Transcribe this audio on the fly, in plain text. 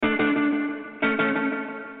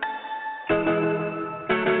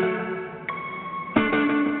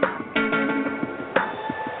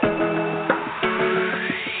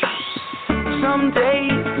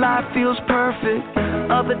feels perfect.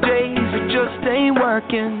 Other days it just ain't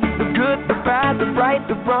working. The good, the bad, the right,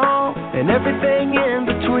 the wrong, and everything in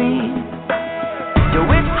between. Yo,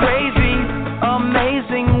 it's crazy,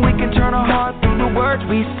 amazing. We can turn our heart through the words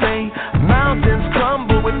we say. Mountains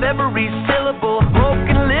crumble with every syllable. Hope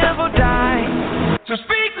can live or die. So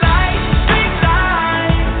speak life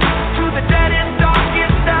to the deadest,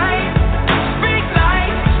 darkest night. Speak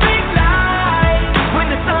life when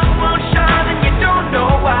the sun won't shine and you don't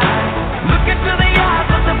know why. Look into the eyes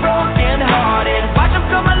of the broken hearted. Watch them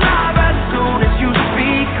come alive as soon as you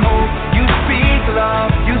speak hope. You speak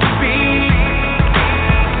love. You speak.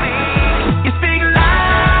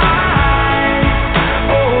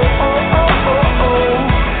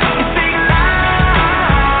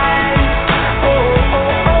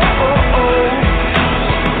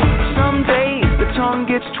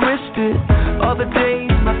 Gets twisted. Other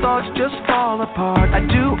days my thoughts just fall apart. I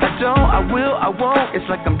do, I don't, I will, I won't. It's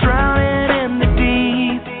like I'm drowning in the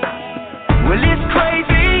deep. Well, it's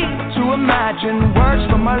crazy to imagine words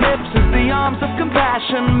from my lips as the arms of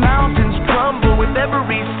compassion. Mountains crumble with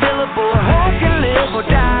every syllable. Hope can live or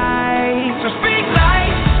die. So speak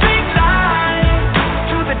life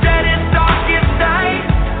to the deadest, darkest night.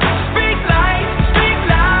 Speak life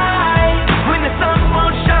when the sun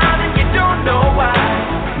won't shine and you don't know why.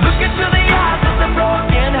 Into the eyes of the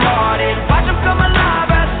broken hearted. Watch them come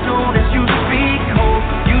alive as soon as you speak hope.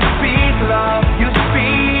 You speak love. You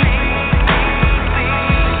speak.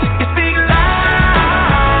 You speak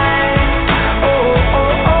life. Oh,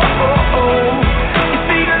 oh, oh, oh, oh. You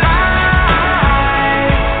speak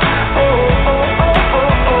life. Oh, oh, oh,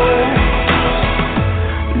 oh, oh.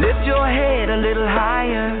 Lift your head a little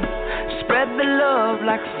higher. Spread the love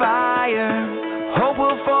like fire. Hope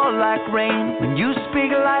will fall like rain when you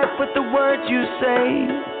speak life with the words you say.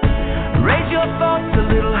 Raise your thoughts a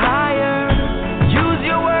little higher. Use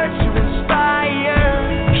your words to inspire.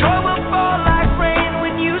 Joy will fall like rain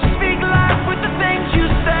when you speak life with the things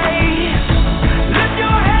you say. Lift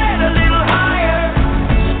your head a little higher.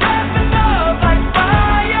 Spread the love like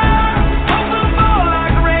fire. Hope will fall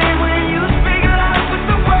like rain when you speak life with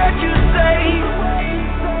the words you say.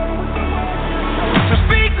 So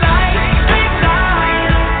speak life.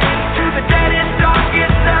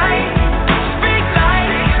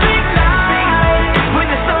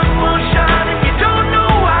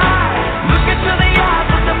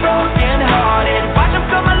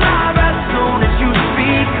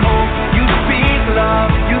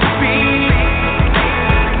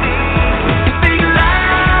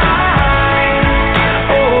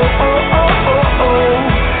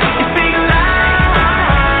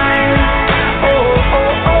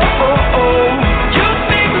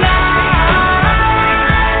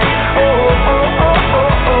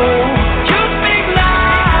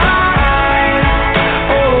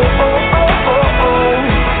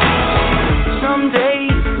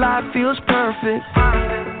 Feels perfect.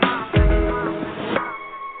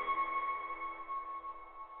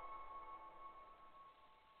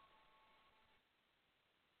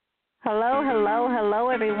 Hello,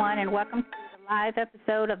 everyone, and welcome to the live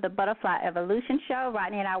episode of the Butterfly Evolution Show.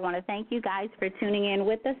 Rodney and I want to thank you guys for tuning in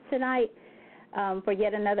with us tonight for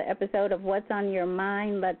yet another episode of What's on Your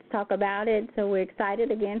Mind. Let's talk about it. So we're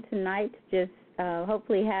excited again tonight to just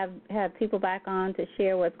hopefully have people back on to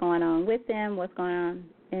share what's going on with them, what's going on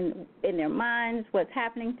in their minds, what's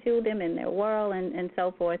happening to them in their world, and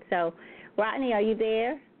so forth. So, Rodney, are you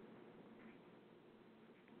there?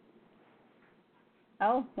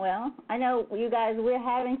 Oh, well, I know you guys, we're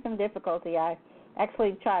having some difficulty. I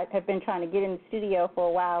actually have been trying to get in the studio for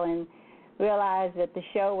a while and realized that the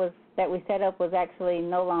show that we set up was actually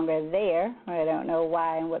no longer there. I don't know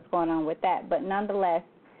why and what's going on with that. But nonetheless,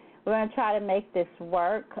 we're going to try to make this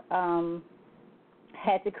work.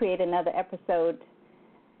 Had to create another episode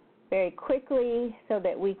very quickly so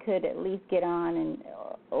that we could at least get on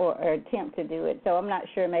or attempt to do it. So I'm not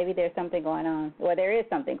sure. Maybe there's something going on. Well, there is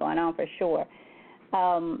something going on for sure.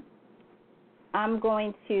 I'm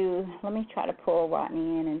going to, let me try to pull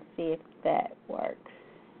Rodney in and see if that works.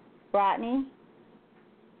 Rodney?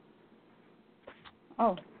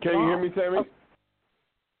 Oh. Can you hear me, Tammy?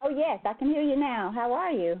 Oh, yes, I can hear you now. How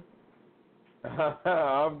are you?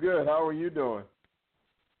 I'm good. How are you doing?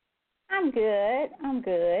 I'm good.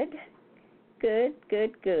 Good.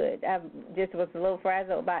 I just was a little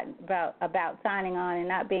frazzled about signing on and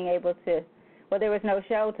not being able to, well, there was no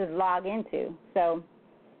show to log into. So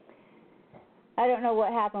I don't know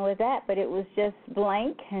what happened with that, but it was just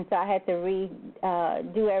blank, and so I had to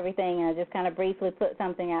redo everything, and I just kind of briefly put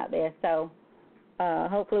something out there. So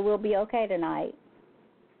hopefully we'll be okay tonight.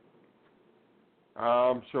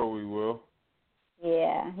 I'm sure we will.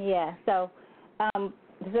 Yeah. So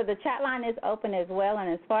the chat line is open as well,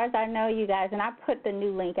 and as far as I know, you guys, and I put the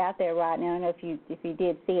new link out there right now. I don't know if you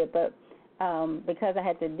did see it, but because I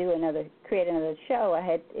had to create another show,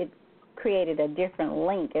 it created a different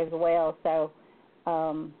link as well. So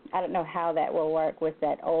I don't know how that will work with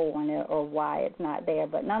that old one or why it's not there,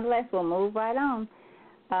 but nonetheless, we'll move right on.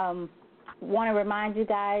 Want to remind you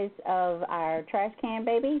guys of our trash can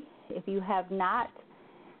baby. If you have not,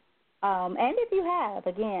 and if you have,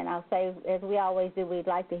 again, I'll say, as we always do, we'd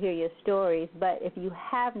like to hear your stories. But if you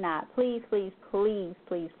have not, please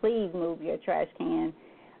move your trash can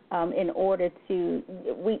in order to,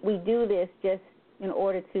 we do this just in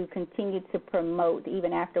order to continue to promote,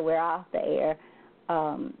 even after we're off the air,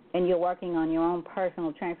 and you're working on your own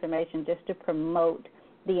personal transformation, just to promote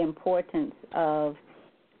the importance of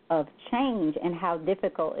change and how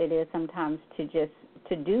difficult it is sometimes to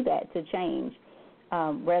do that, to change.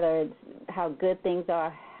 Whether it's how good things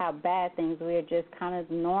are, how bad things, we're just kind of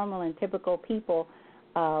normal and typical people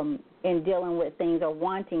in dealing with things or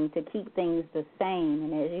wanting to keep things the same.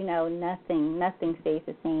 And as you know, nothing stays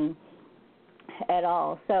the same at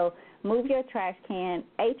all. So move your trash can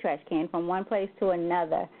from one place to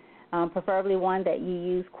another, preferably one that you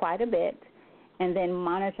use quite a bit, and then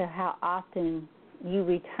monitor how often you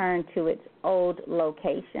return to its old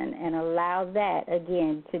location, and allow that,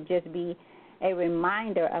 again, to just be a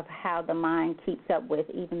reminder of how the mind keeps up with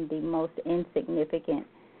even the most insignificant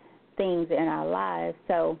things in our lives.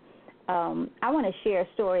 So I want to share a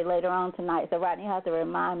story later on tonight. So Rodney, you have to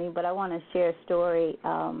remind me, but I want to share a story,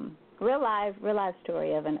 real life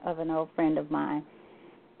story of an old friend of mine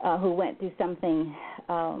who went through something,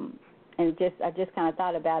 and I just kind of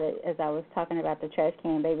thought about it as I was talking about the trash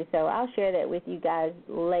can baby. So I'll share that with you guys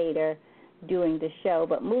later during the show.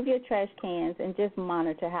 But move your trash cans and just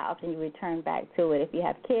monitor how often you return back to it. If you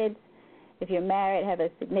have kids, if you're married, have a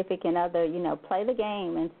significant other, play the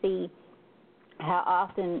game and see how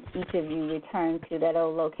often each of you return to that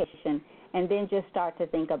old location, and then just start to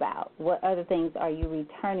think about what other things are you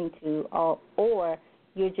returning to, or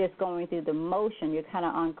you're just going through the motion. You're kind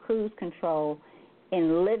of on cruise control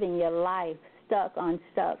in living your life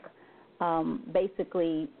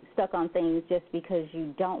basically stuck on things just because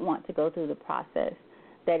you don't want to go through the process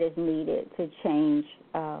that is needed to change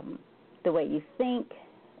the way you think,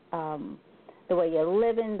 the way you're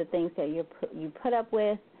living, the things that you put up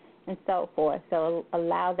with, and so forth. So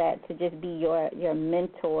allow that to just be your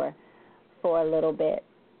mentor for a little bit.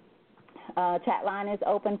 Chat line is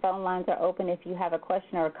open. Phone lines are open. If you have a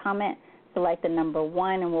question or a comment, select the number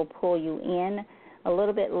 1, and we'll pull you in. A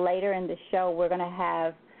little bit later in the show, we're going to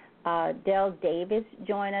have Dale Davis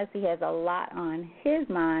join us. He has a lot on his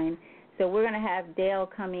mind. So we're going to have Dale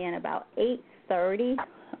come in about 8:30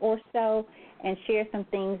 or so and share some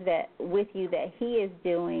things with you that he is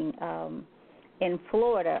doing in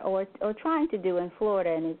Florida or trying to do in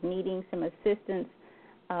Florida, and is needing some assistance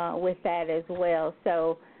with that as well.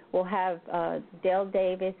 So we'll have Dale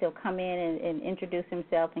Davis. He'll come in and introduce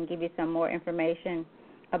himself and give you some more information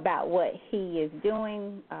about what he is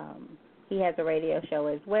doing. He has a radio show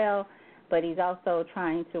as well, but he's also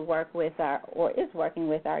trying to work with is working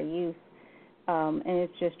with our youth, and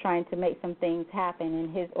it's just trying to make some things happen.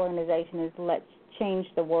 And his organization is Let's Change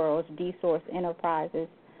the World, D-Source Enterprises,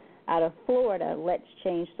 out of Florida, Let's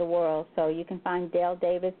Change the World. So you can find Dale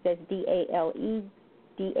Davis, that's DaleDavis,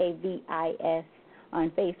 on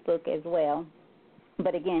Facebook as well.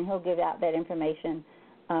 But again, he'll give out that information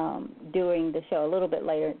during the show, a little bit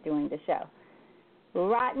later during the show.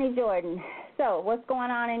 Rodney Jordan, so what's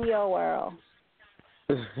going on in your world?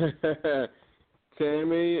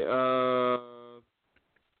 Tammy,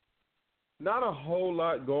 not a whole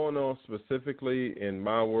lot going on specifically in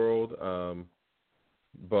my world,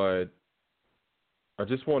 but I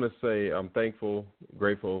just want to say I'm thankful,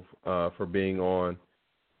 grateful for being on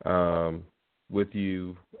with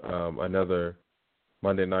you another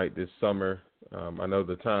Monday night this summer. I know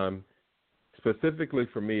the time specifically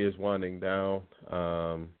for me is winding down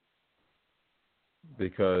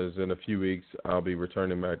because in a few weeks I'll be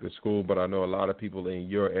returning back to school, but I know a lot of people in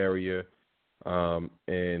your area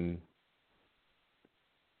and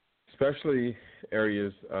especially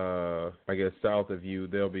areas, I guess, south of you,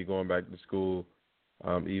 they'll be going back to school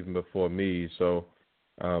even before me. So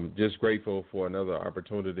just grateful for another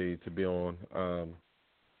opportunity to be on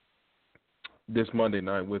this Monday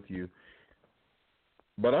night with you.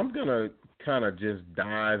 But I'm going to kind of just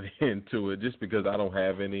dive into it just because I don't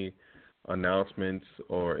have any announcements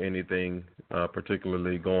or anything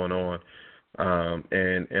particularly going on.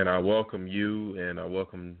 And I welcome you and I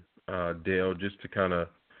welcome Dale just to kind of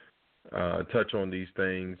touch on these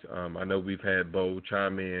things. I know we've had Bo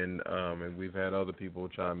chime in, and we've had other people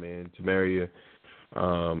chime in, Tamaria,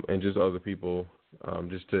 and just other people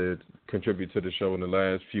just to contribute to the show in the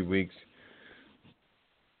last few weeks.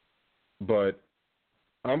 But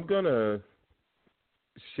I'm going to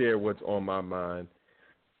share what's on my mind.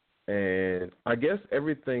 And I guess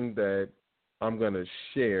everything that I'm going to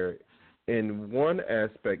share, in one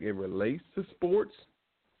aspect, it relates to sports,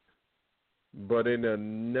 but in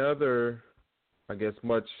another, I guess,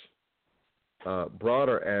 much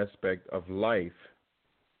broader aspect of life,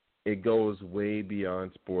 it goes way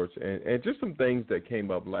beyond sports. And just some things that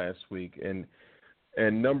came up last week. And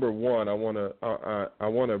number one, I want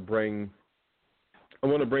to bring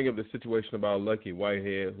up the situation about Lucky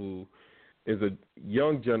Whitehead, who is a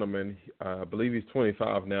young gentleman. I believe he's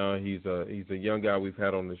 25 now. He's a young guy we've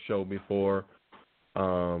had on the show before.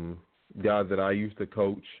 Guy that I used to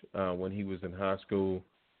coach when he was in high school,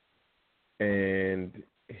 and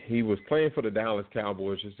he was playing for the Dallas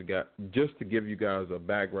Cowboys. Just to give you guys a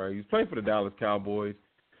background, he was playing for the Dallas Cowboys,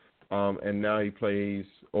 and now he plays,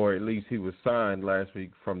 or at least he was signed last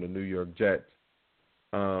week from the New York Jets.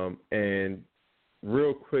 And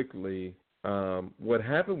real quickly, what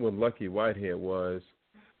happened with Lucky Whitehead was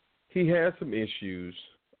he had some issues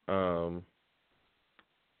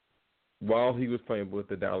while he was playing with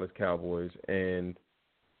the Dallas Cowboys, and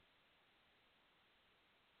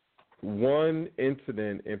one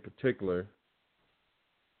incident in particular,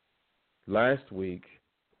 last week,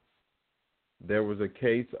 there was a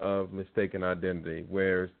case of mistaken identity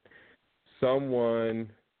where someone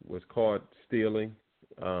was caught stealing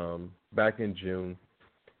back in June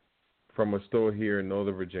from a store here in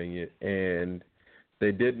Northern Virginia, and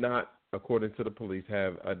they did not, according to the police,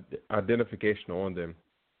 have identification on them.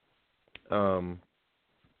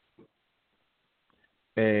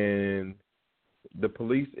 And the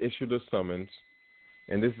police issued a summons,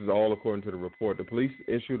 and this is all according to the report. The police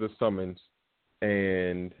issued a summons,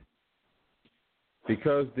 and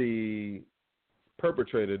because the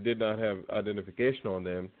perpetrator did not have identification on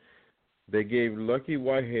them, they gave Lucky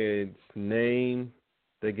Whitehead's name,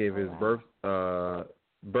 they gave his birth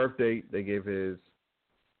date, they gave his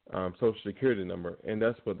Social Security number, and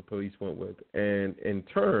that's what the police went with. And in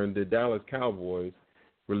turn, the Dallas Cowboys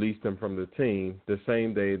released him from the team the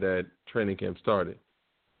same day that training camp started.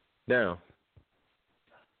 Now,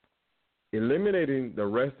 eliminating the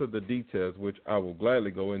rest of the details, which I will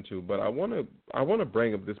gladly go into, but I want to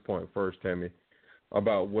bring up this point first, Tammy,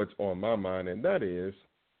 about what's on my mind, and that is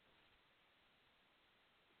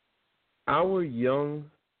our young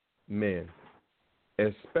men,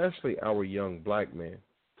 especially our young black men,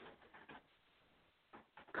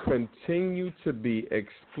 continue to be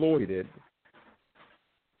exploited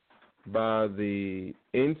by the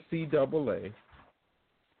NCAA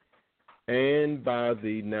and by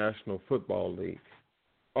the National Football League,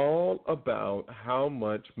 all about how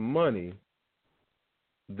much money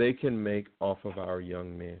they can make off of our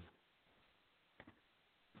young men.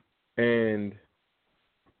 And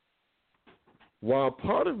while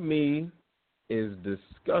part of me is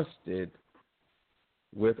disgusted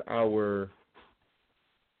with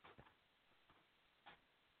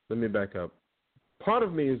let me back up. Part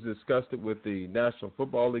of me is disgusted with the National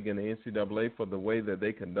Football League and the NCAA for the way that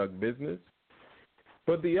they conduct business.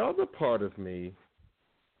 But the other part of me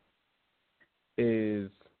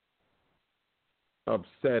is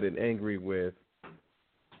upset and angry with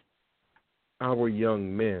our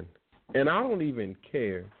young men. And I don't even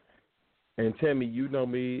care. And Tammy, you know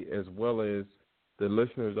me as well as the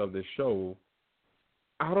listeners of this show.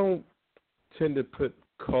 I don't tend to put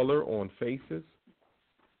color on faces.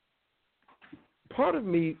 Part of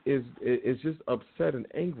me is just upset and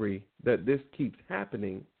angry that this keeps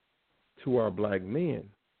happening to our black men.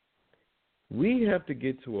 We have to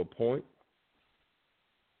get to a point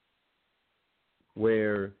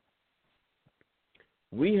where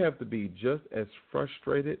we have to be just as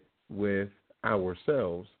frustrated with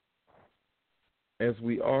ourselves as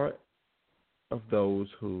we are of those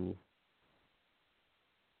who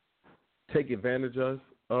take advantage of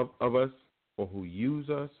us or who use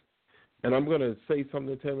us. And I'm going to say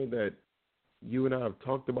something, Tammy, that you and I have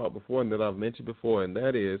talked about before and that I've mentioned before, and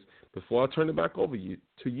that is, before I turn it back over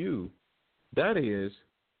to you, that is,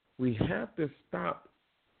 we have to stop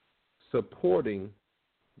supporting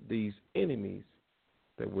these enemies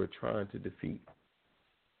that we're trying to defeat.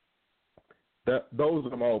 Those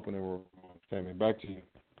are my opening remarks, Tammy. Back to you.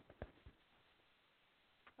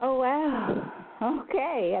 Oh, wow.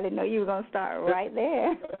 Okay. I didn't know you were going to start right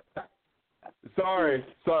there. Sorry.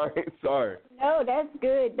 No, that's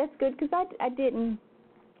good. That's good because I don't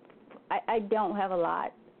have a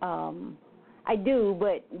lot I do,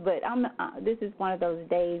 but I'm. This is one of those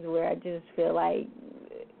days where I just feel like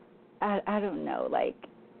I don't know, like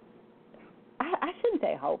I shouldn't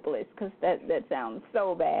say hopeless because that sounds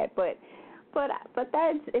so bad, but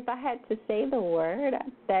that's, if I had to say the word,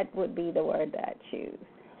 that would be the word that I choose.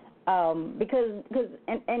 Because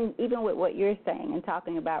even with what you're saying and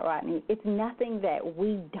talking about, Rodney, it's nothing that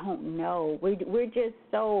we don't know. We're just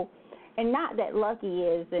so. And not that Lucky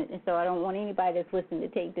is, and so I don't want anybody that's listening to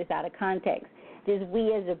take this out of context. Just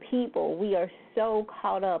we as a people, we are so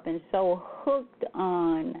caught up and so hooked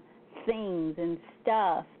on things and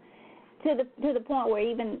stuff to the point where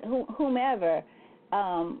even whomever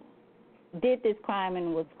did this crime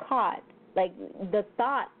and was caught, like the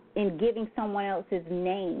thought in giving someone else's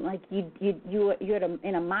name, like you're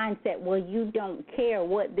in a mindset where you don't care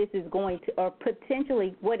what this is going to, or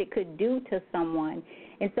potentially what it could do to someone.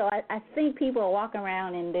 And so I think people are walking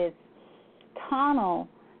around in this tunnel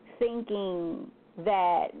thinking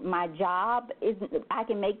that my job is, I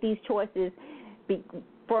can make these choices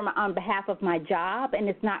on behalf of my job, and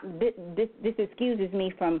it's not, this excuses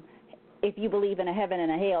me from, if you believe in a heaven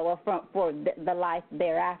and a hell, or for the life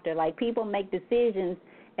thereafter. Like, people make decisions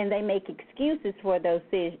and they make excuses for those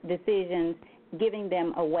decisions, giving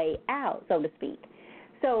them a way out, so to speak.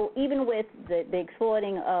 So even with the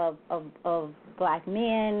exploiting of black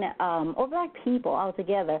men or black people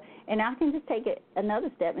altogether, and I can just take it another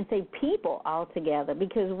step and say people altogether,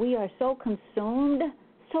 because we are so consumed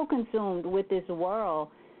with this world,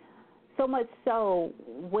 so much so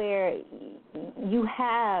where you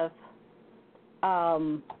have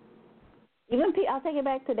even I'll take it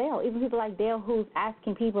back to Dale. Even people like Dale, who's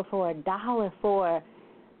asking people for $1 for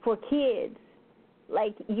kids.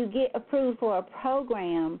 Like, you get approved for a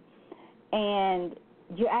program, and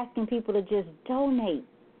you're asking people to just donate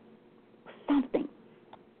something.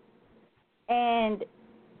 And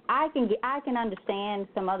I can understand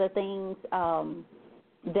some other things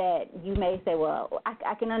that you may say. Well,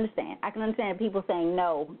 I can understand. I can understand people saying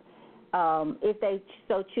no. If they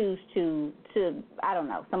so choose to I don't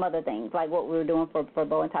know, some other things like what we were doing for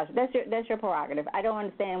Bo and Tasha. That's your prerogative. I don't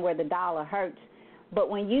understand where the dollar hurts, but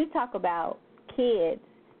when you talk about kids,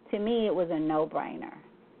 to me it was a no-brainer.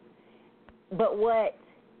 But what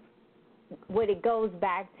it goes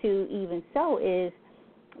back to even so is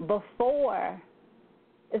before,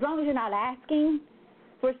 as long as you're not asking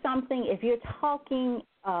for something, if you're talking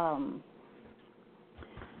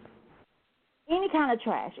any kind of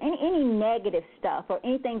trash, any negative stuff or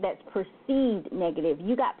anything that's perceived negative,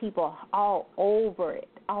 you got people all over it.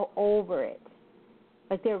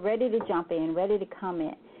 Like, they're ready to jump in, ready to come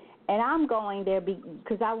in. And I'm going there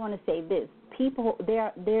because I want to say this. People,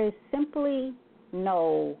 there's simply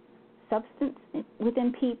no substance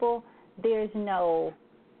within people. There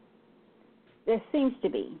seems to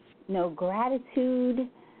be no gratitude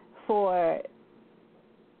for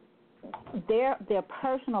their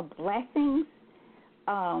personal blessings.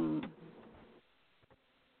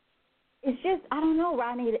 It's just, I don't know,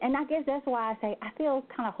 Rodney, and I guess that's why I say I feel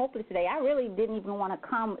kind of hopeless today. I really didn't even want to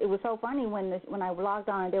come. It was so funny when I logged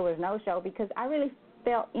on and there was no show, because I really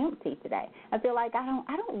felt empty today. I feel like I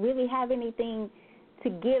don't really have anything to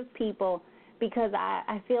give people, because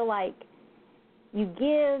I feel like you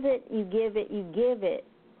give it,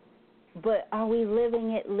 but are we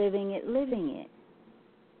living it?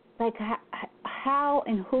 Like, how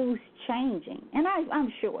and who's changing? And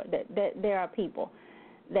I'm sure that there are people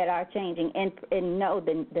that are changing and know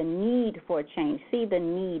the need for change, see the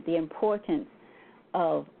need, the importance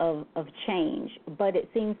of change. But it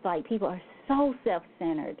seems like people are so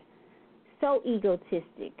self-centered, so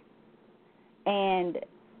egotistic, and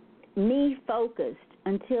me-focused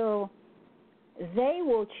until they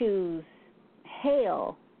will choose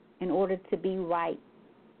hell in order to be right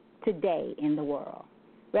today in the world,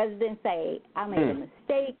 rather than say, I made a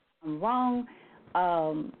mistake, I'm wrong.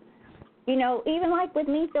 Even like with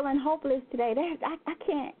me feeling hopeless today, I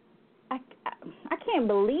can't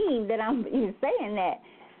believe that I'm even saying that,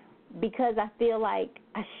 because I feel like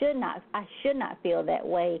I should not feel that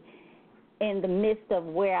way in the midst of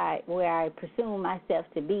where I presume myself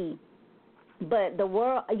to be. But the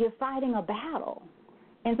world, you're fighting a battle,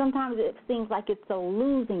 and sometimes it seems like it's a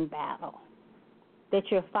losing battle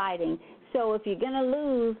that you're fighting. So if you're gonna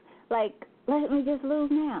lose, like, let me just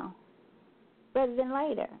lose now rather than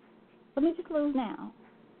later. Let me just lose now.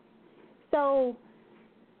 So,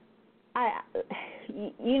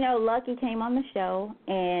 Lucky came on the show,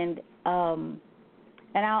 and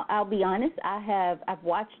I'll be honest, I've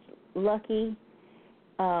watched Lucky,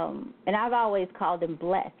 and I've always called him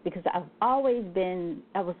blessed, because I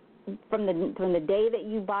was from the day that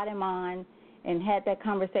you brought him on, and had that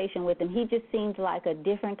conversation with him, he just seems like a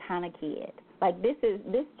different kind of kid. Like this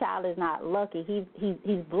child is not lucky.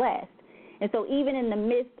 He's blessed. And so even in the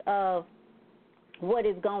midst of what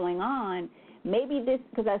is going on, maybe this,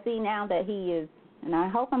 because I see now that he is, and I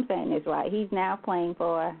hope I'm saying this right, he's now playing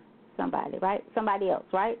for somebody, right? Somebody else,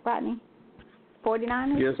 right, Rodney?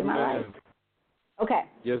 49ers? Yes, Am I right? Okay.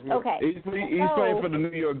 Yes, ma'am. Okay. He's playing for the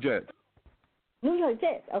New York Jets. New York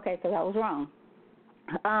Jets. Okay, so I was wrong.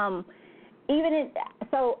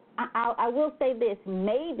 So I will say this,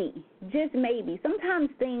 maybe, just maybe, sometimes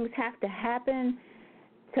things have to happen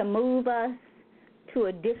to move us to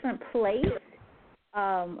a different place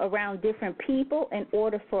around different people in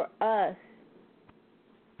order for us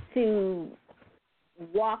to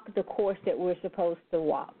walk the course that we're supposed to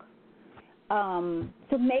walk.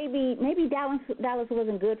 So maybe Dallas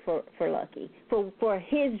wasn't good for Lucky for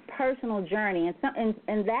his personal journey,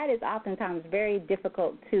 and that is oftentimes very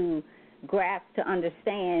difficult to grasp, to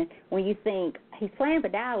understand when you think he's playing for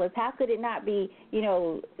Dallas. How could it not be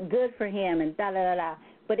good for him and da da da da?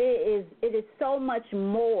 But it is so much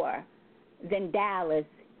more than Dallas.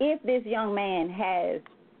 If this young man has,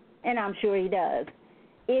 and I'm sure he does,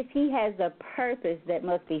 if he has a purpose that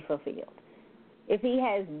must be fulfilled. If he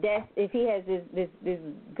has this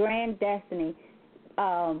grand destiny,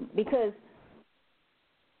 because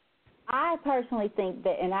I personally think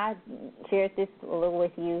that, and I shared this a little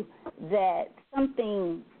with you, that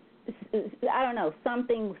something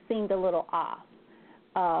seemed a little off,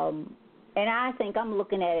 and I think I'm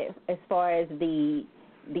looking at it as far as the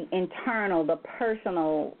internal, the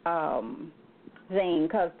personal thing.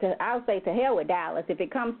 Because I'll say to hell with Dallas. If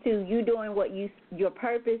it comes to you doing what your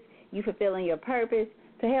purpose. You fulfilling your purpose,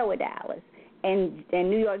 to hell with Dallas. And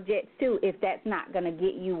New York Jets, too, if that's not going to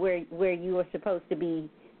get you where you are supposed to be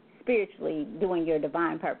spiritually doing your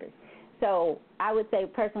divine purpose. So I would say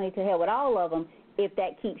personally to hell with all of them if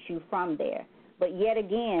that keeps you from there. But yet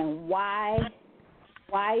again, why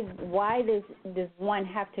does one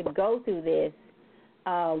have to go through this?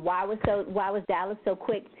 Why was Dallas so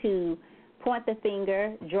quick to point the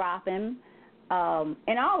finger, drop him,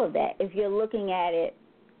 and all of that if you're looking at it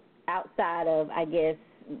outside of, I guess,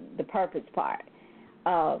 the purpose part.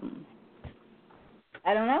 I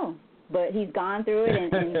don't know, but he's gone through it,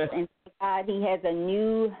 and thank God he has a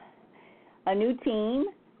new team,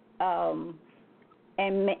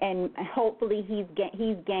 and hopefully he's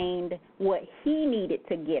gained what he needed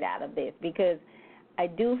to get out of this, because I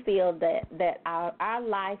do feel that our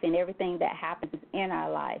life and everything that happens in our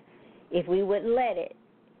life, if we would let it,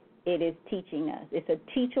 it is teaching us. It's a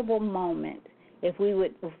teachable moment. If we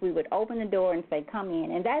would open the door and say, come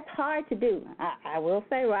in. And that's hard to do. I will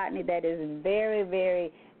say, Rodney, that is very,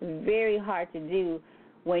 very, very hard to do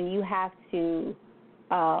when you have to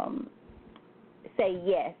say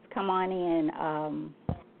yes, come on in, I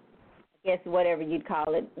guess whatever you'd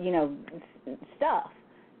call it,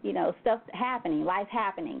 stuff happening, life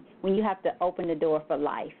happening, when you have to open the door for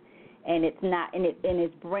life. And it's not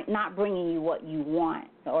not bringing you what you want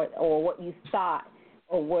or what you thought,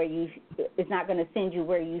 or it's not going to send you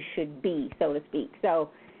where you should be, so to speak. So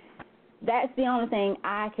that's the only thing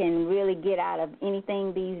I can really get out of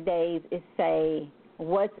anything these days is say,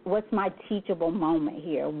 what's my teachable moment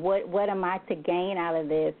here? What am I to gain out of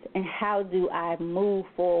this, and how do I move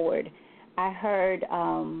forward? I heard,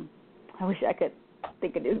 I wish I could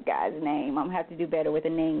think of this guy's name. I'm going to have to do better with the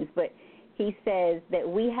names, but he says that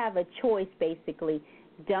we have a choice, basically.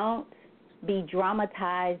 Don't be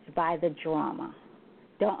dramatized by the drama.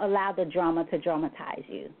 Don't allow the drama to dramatize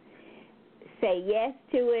you. Say yes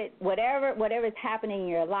to it. Whatever is happening in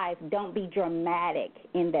your life, don't be dramatic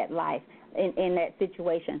in that life, in that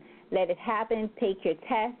situation. Let it happen. Take your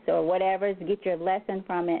tests or whatever, get your lesson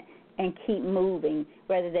from it, and keep moving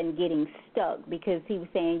rather than getting stuck. Because he was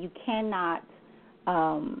saying you cannot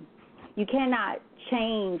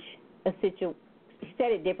change a situation. He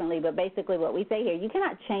said it differently, but basically what we say here, you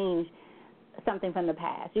cannot change something from the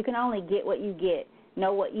past. You can only get what you get,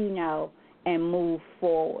 know what you know, and move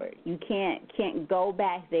forward. You can't go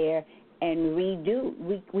back there and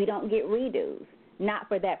redo. We don't get redos, not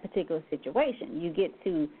for that particular situation. You get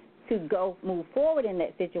to go move forward in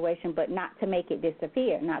that situation, but not to make it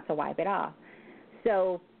disappear, not to wipe it off.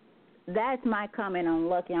 So that's my comment on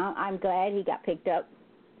Lucky. I'm glad he got picked up,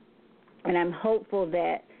 and I'm hopeful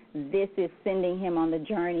that this is sending him on the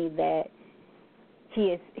journey that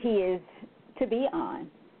he is to be on.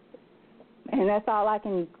 And that's all I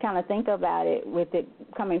can kind of think about it, with it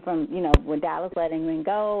coming from, when Dallas letting him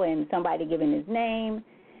go and somebody giving his name.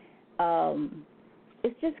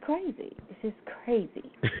 it's just crazy. It's just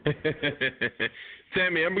crazy.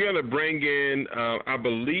 Tammy, I'm going to bring in, I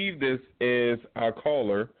believe this is our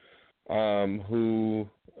caller who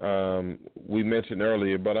we mentioned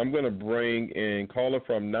earlier, but I'm going to bring in caller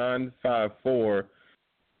from 954,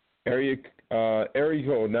 area code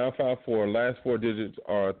 954, last four digits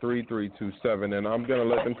are 3327, and I'm going to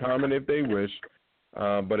let them comment if they wish.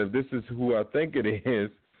 But if this is who I think it is,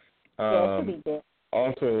 Yeah, it should be good.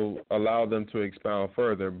 also allow them to expound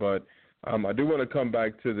further. But I do want to come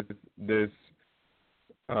back to this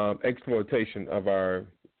exploitation of our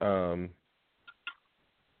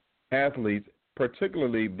athletes,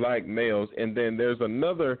 particularly black males. And then there's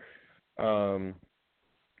another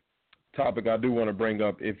topic I do want to bring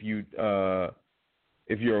up if you're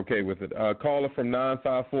okay with it. Caller from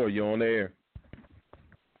 954, you're on the air.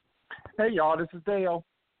 Hey, y'all, this is Dale.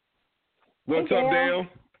 What's Hey, up, Dale. Dale?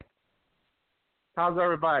 How's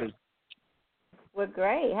everybody? We're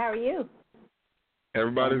great. How are you?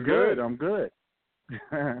 Everybody's I'm good. I'm good.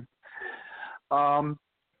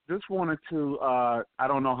 Just wanted to, I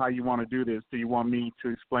don't know how you want to do this. Do you want me to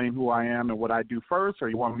explain who I am and what I do first, or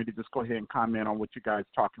you want me to just go ahead and comment on what you guys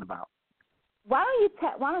are talking about? Why don't you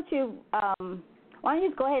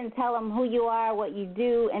just go ahead and tell them who you are, what you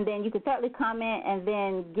do, and then you can certainly comment and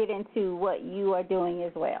then get into what you are doing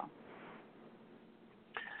as well.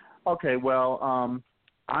 Okay, well,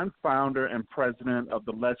 I'm founder and president of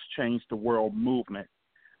the Let's Change the World movement.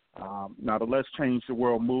 Now, the Let's Change the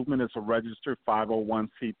World movement is a registered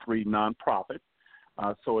 501c3 nonprofit.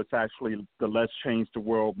 So it's actually the Let's Change the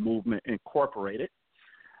World movement incorporated.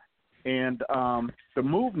 And the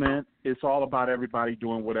movement is all about everybody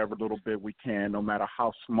doing whatever little bit we can, no matter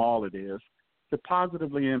how small it is, to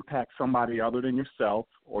positively impact somebody other than yourself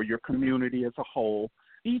or your community as a whole.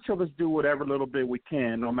 Each of us do whatever little bit we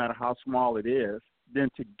can, no matter how small it is. Then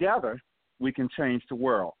together we can change the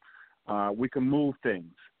world. We can move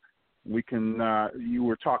things. We can. You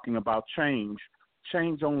were talking about change.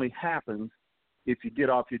 Change only happens if you get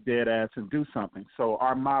off your dead ass and do something. So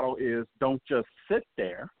our motto is don't just sit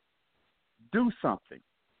there. Do something.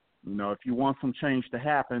 You know, if you want some change to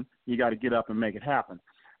happen, you got to get up and make it happen.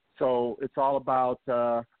 So it's all about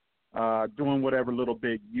doing whatever little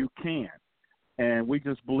bit you can. And we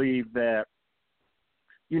just believe that,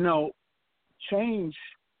 you know, change,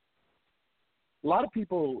 a lot of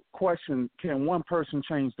people question, can one person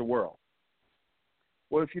change the world?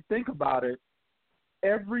 Well, if you think about it,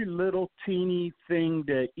 every little teeny thing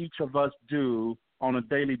that each of us do on a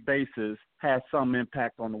daily basis has some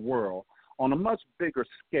impact on the world on a much bigger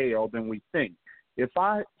scale than we think. If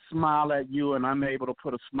I smile at you and I'm able to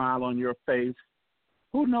put a smile on your face,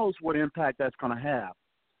 who knows what impact that's going to have?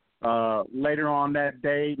 Later on that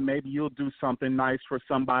day, maybe you'll do something nice for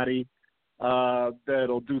somebody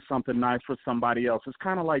that'll do something nice for somebody else. It's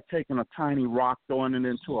kind of like taking a tiny rock, throwing it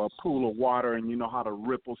into a pool of water, and you know how the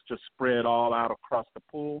ripples just spread all out across the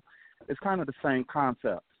pool? It's kind of the same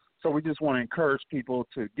concept. So we just want to encourage people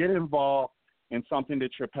to get involved in something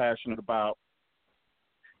that you're passionate about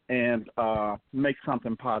and make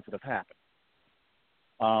something positive happen.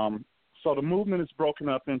 So the movement is broken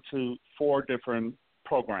up into 4 different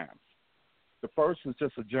programs. The first is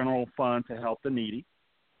just a general fund to help the needy.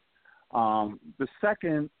 The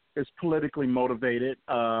second is politically motivated.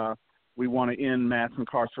 We want to end mass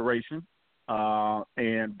incarceration,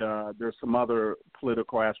 and there's some other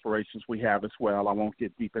political aspirations we have as well. I won't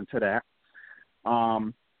get deep into that.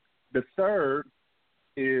 The third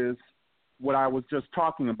is what I was just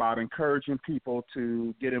talking about, encouraging people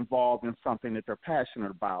to get involved in something that they're passionate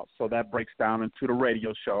about. So that breaks down into the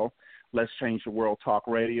radio show, Let's Change the World Talk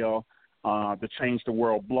Radio, the Change the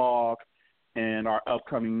World blog, and our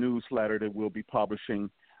upcoming newsletter that we'll be publishing.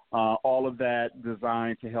 All of that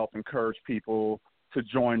designed to help encourage people to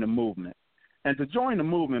join the movement. And to join the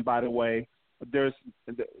movement, by the way, there's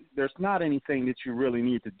not anything that you really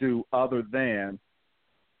need to do other than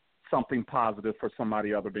something positive for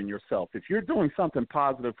somebody other than yourself. If you're doing something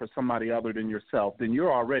positive for somebody other than yourself, then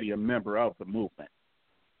you're already a member of the movement.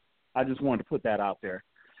 I just wanted to put that out there.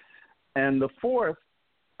 And the fourth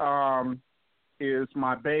is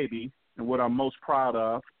my baby, and what I'm most proud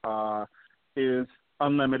of is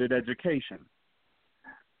unlimited education.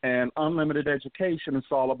 And unlimited education is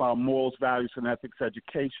all about morals, values, and ethics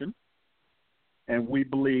education. And we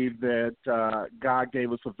believe that God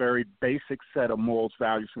gave us a very basic set of morals,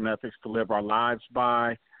 values, and ethics to live our lives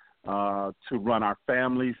by, to run our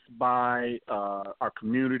families by, our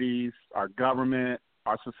communities, our government,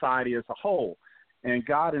 our society as a whole. And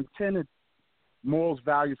God intended morals,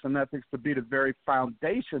 values, and ethics to be the very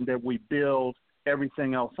foundation that we build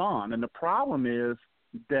everything else on. And the problem is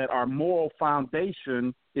that our moral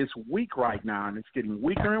foundation is weak right now, and it's getting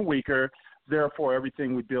weaker and weaker. Therefore,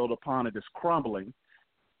 everything we build upon it is crumbling.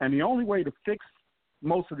 And the only way to fix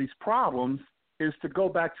most of these problems is to go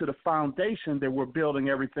back to the foundation that we're building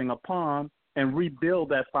everything upon and rebuild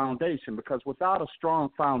that foundation, because without a strong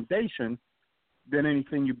foundation, then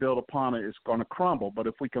anything you build upon it is going to crumble. But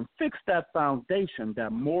if we can fix that foundation,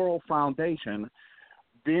 that moral foundation,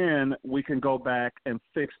 then we can go back and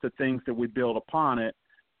fix the things that we build upon it,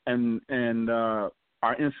 and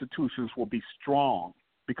our institutions will be strong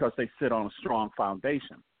because they sit on a strong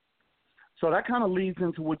foundation. So that kind of leads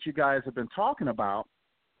into what you guys have been talking about.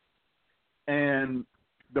 And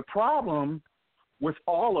the problem with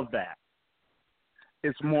all of that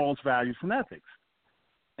is morals, values, and ethics.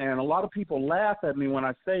 And a lot of people laugh at me when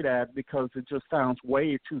I say that because it just sounds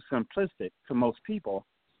way too simplistic to most people.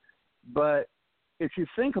 But if you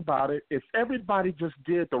think about it, if everybody just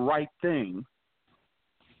did the right thing,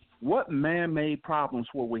 what man-made problems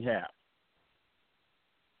will we have?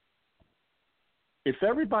 If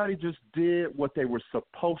everybody just did what they were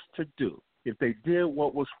supposed to do, if they did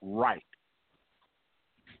what was right,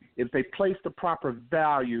 if they placed the proper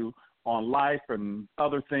value on life and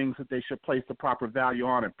other things that they should place the proper value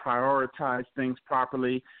on, and prioritize things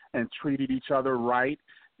properly and treated each other right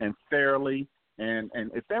and fairly, and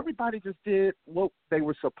if everybody just did what they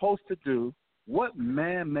were supposed to do, what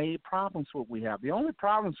man-made problems would we have? The only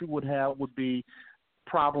problems we would have would be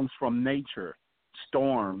problems from nature,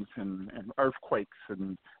 storms and earthquakes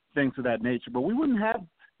and things of that nature. But we wouldn't have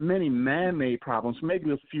many man-made problems,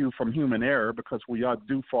 maybe a few from human error, because we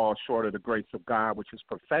do fall short of the grace of God, which is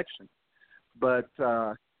perfection. But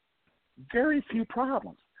very few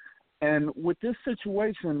problems. And with this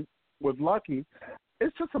situation with Lucky,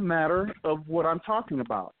 it's just a matter of what I'm talking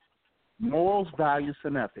about: morals, values,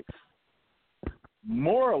 and ethics.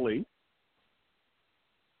 Morally,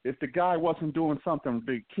 if the guy wasn't doing something,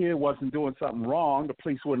 the kid wasn't doing something wrong, the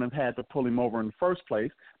police wouldn't have had to pull him over in the first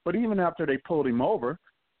place. But even after they pulled him over,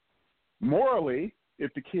 morally,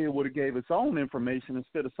 if the kid would have gave his own information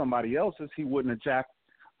instead of somebody else's, he wouldn't have jacked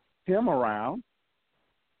him around.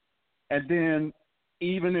 And then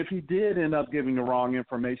even if he did end up giving the wrong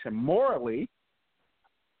information, morally,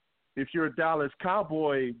 if you're a Dallas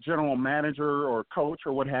Cowboy general manager or coach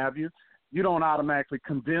or what have you, you don't automatically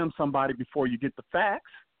condemn somebody before you get the facts.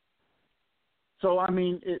 So, I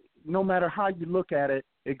mean, no matter how you look at it,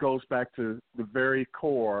 it goes back to the very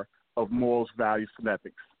core of morals, values, and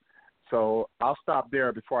ethics. So I'll stop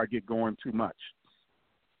there before I get going too much.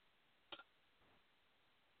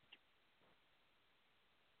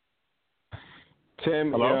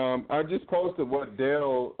 Tim, Hello? I just posted what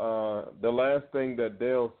Dale, the last thing that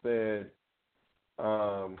Dale said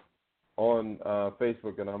on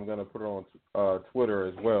Facebook, and I'm going to put it on Twitter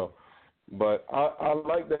as well. But I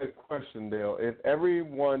like that question, Dale. If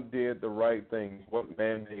everyone did the right thing, what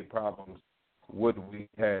man-made problems would we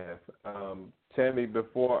have? Tammy,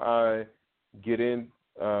 before I get into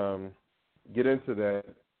that,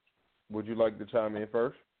 would you like to chime in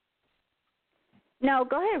first? No,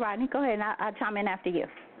 go ahead, Rodney. Go ahead, and I'll chime in after you.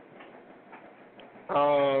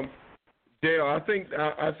 Dale, I think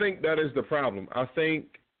that is the problem. I think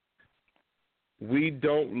we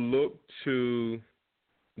don't look to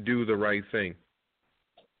do the right thing.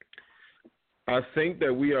 I think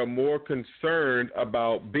that we are more concerned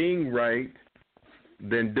about being right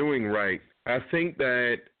than doing right. I think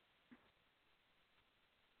that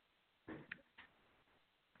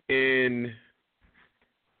in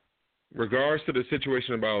regards to the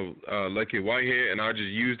situation about Lucky Whitehead, and I'll just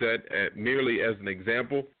use that merely as an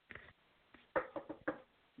example,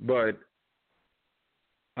 but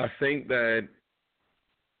I think that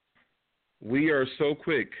we are so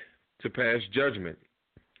quick to pass judgment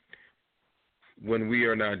when we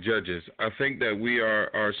are not judges. I think that we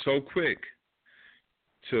are so quick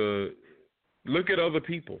to look at other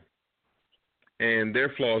people and their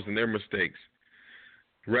flaws and their mistakes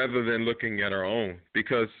rather than looking at our own.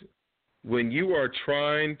 Because when you are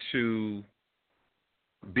trying to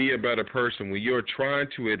be a better person, when you're trying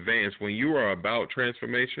to advance, when you are about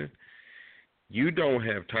transformation, you don't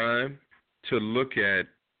have time to look at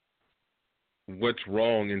what's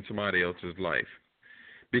wrong in somebody else's life.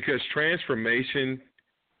 Because transformation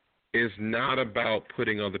is not about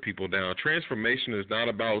putting other people down. Transformation is not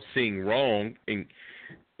about seeing wrong in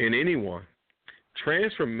anyone.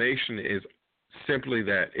 Transformation is simply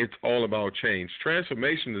that. It's all about change.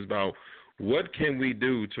 Transformation is about what can we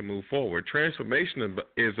do to move forward. Transformation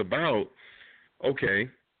is about, okay,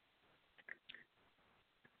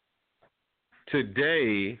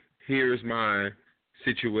 today here's my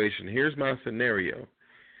situation, here's my scenario,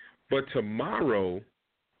 but tomorrow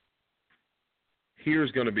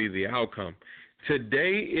here's going to be the outcome.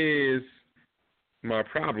 Today is my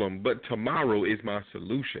problem, but tomorrow is my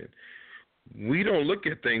solution. We don't look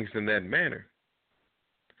at things in that manner.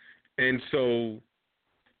 And so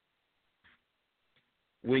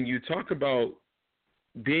when you talk about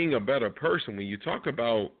being a better person, when you talk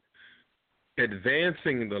about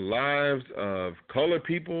advancing the lives of colored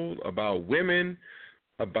people, about women,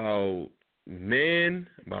 about men,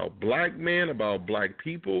 about black men, about black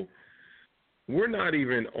people, we're not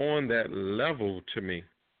even on that level to me,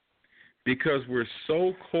 because we're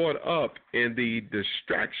so caught up in the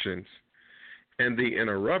distractions and the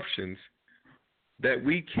interruptions that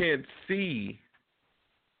we can't see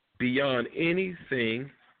beyond anything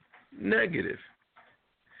negative.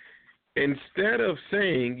 Instead of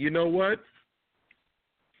saying, you know what,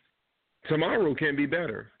 tomorrow can be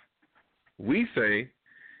better, we say,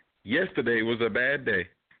 yesterday was a bad day.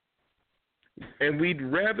 And we'd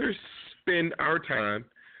rather spend our time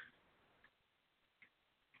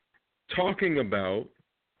talking about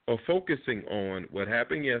or focusing on what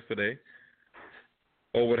happened yesterday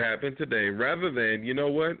or what happened today, rather than, you know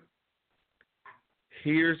what,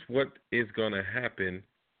 here's what is going to happen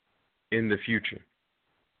in the future.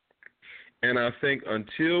 And I think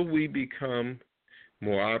until we become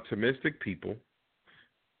more optimistic people,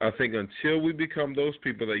 I think until we become those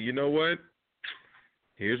people that, you know what,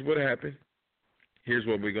 here's what happened, here's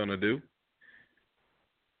what we're going to do,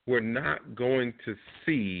 we're not going to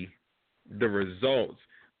see the results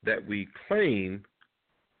that we claim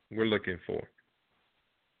we're looking for.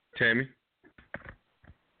 Tammy?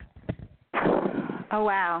 Oh,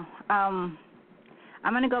 wow. I'm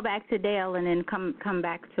going to go back to Dale and then come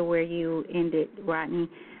back to where you ended, Rodney,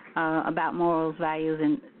 about morals, values,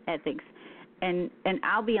 and ethics. And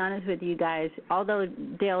I'll be honest with you guys, although,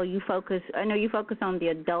 Dale, I know you focus on the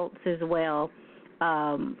adults as well,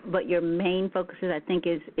 but your main focus, I think,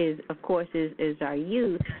 is of course, is our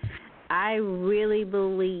youth. I really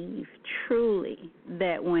believe, truly,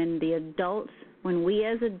 that when we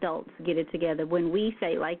as adults get it together, when we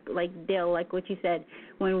say, like Dale, like what you said,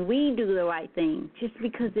 when we do the right thing, just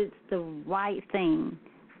because it's the right thing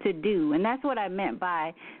to do, and that's what I meant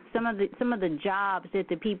by some of the jobs that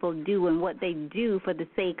the people do and what they do for the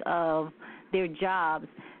sake of their jobs,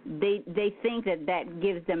 they think that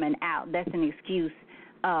gives them an out. That's an excuse.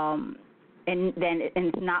 And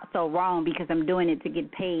it's not so wrong because I'm doing it to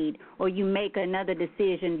get paid, or you make another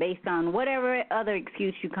decision based on whatever other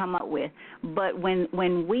excuse you come up with. But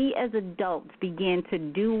when we as adults begin to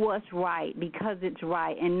do what's right because it's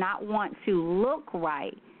right and not want to look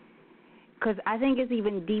right, because I think it's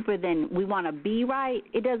even deeper than we want to be right.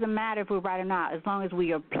 It doesn't matter if we're right or not, as long as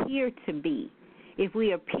we appear to be. If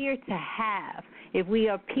we appear to have, if we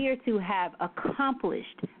appear to have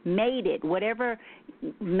accomplished, made it, whatever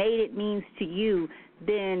made it means to you,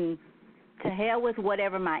 then to hell with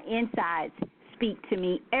whatever my insides speak to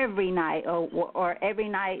me every night, or every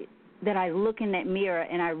night that I look in that mirror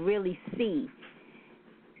and I really see.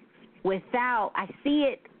 I see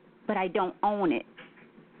it, but I don't own it.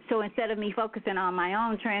 So instead of me focusing on my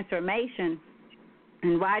own transformation,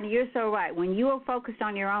 and Rodney, you're so right. When you are focused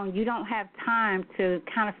on your own, you don't have time to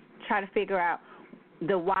kind of try to figure out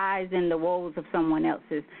the whys and the woes of someone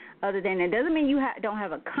else's. Other than, it doesn't mean you don't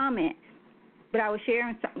have a comment, but I was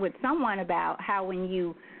sharing with someone about how when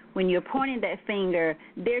you're pointing that finger,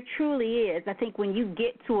 there truly is. I think when you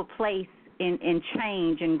get to a place in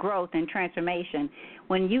change and growth and transformation,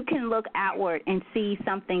 when you can look outward and see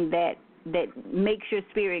something that makes your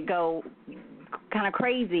spirit go kind of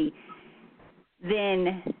crazy,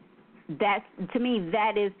 then that's, to me,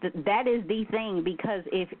 that is the thing. Because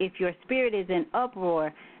if your spirit is in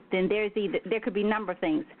uproar, then there could be a number of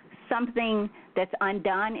things. Something that's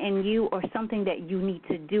undone in you, or something that you need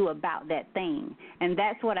to do about that thing. And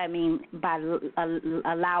that's what I mean by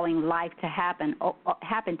allowing life to happen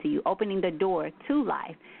to you, opening the door to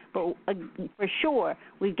life. But for sure,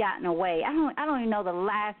 we've gotten away. I don't even know the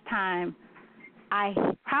last time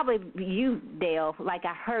probably you, Dale, like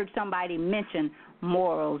I heard somebody mention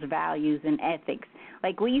morals, values, and ethics.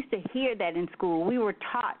 Like we used to hear that in school. We were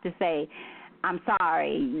taught to say, I'm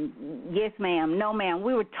sorry, yes ma'am, no ma'am.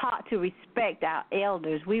 We were taught to respect our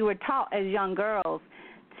elders. We were taught as young girls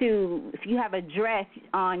to, if you have a dress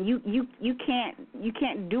on, you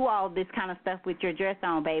can't do all this kind of stuff with your dress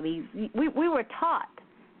on, baby. We were taught.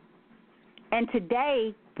 And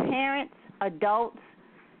today, parents, adults,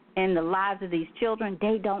 in the lives of these children,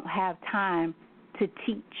 they don't have time to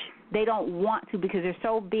teach. They don't want to because they're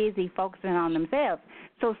so busy focusing on themselves.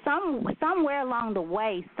 So somewhere along the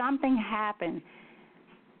way, something happened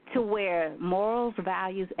to where morals,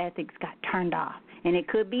 values, ethics got turned off. And it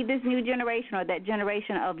could be this new generation or that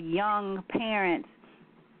generation of young parents,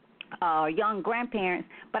 young grandparents.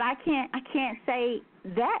 But I can't say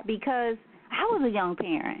that because I was a young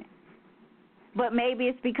parent. But maybe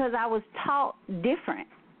it's because I was taught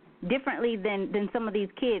differently than some of these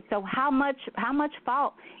kids. So how much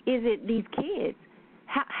fault is it these kids?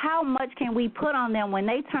 How much can we put on them when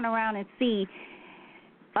they turn around and see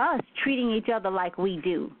us treating each other like we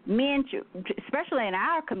do? Men, especially in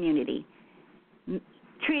our community,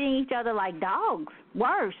 treating each other like dogs,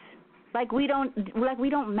 worse, like we don't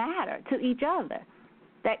matter to each other.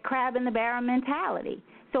 That crab in the barrel mentality.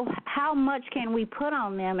 So how much can we put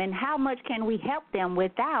on them, and how much can we help them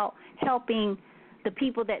without helping the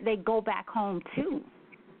people that they go back home to,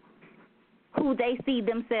 who they see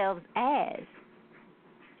themselves as,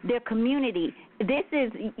 their community?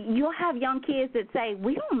 You'll have young kids that say,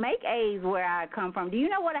 we don't make A's where I come from. Do you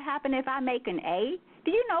know what will happen if I make an A?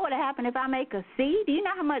 Do you know what will happen if I make a C? Do you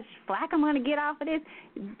know how much flack I'm going to get off of this?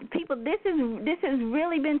 People, this has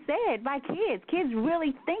really been said by kids. Kids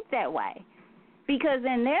really think that way. Because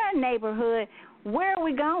in their neighborhood, where are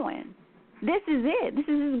we going? This is it. This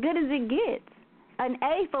is as good as it gets. An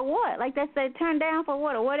A for what? Like they say, turn down for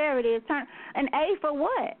what or whatever it is. An A for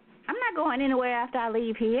what? I'm not going anywhere after I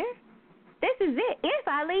leave here. This is it, if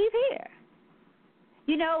I leave here.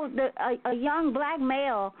 You know, a young black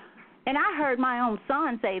male, and I heard my own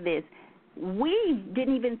son say this, we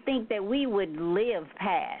didn't even think that we would live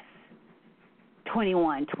past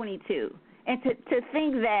 21, 22. And to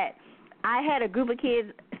think that I had a group of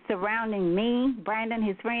kids surrounding me, Brandon,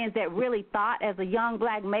 his friends, that really thought as a young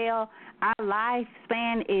black male our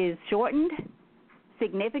lifespan is shortened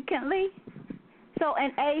significantly. So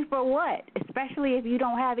an A for what? Especially if you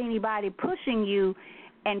don't have anybody pushing you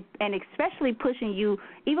and especially pushing you,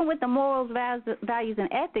 even with the morals, values, and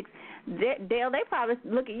ethics, they probably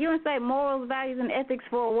look at you and say, morals, values, and ethics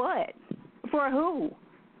for what? For who?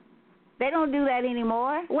 They don't do that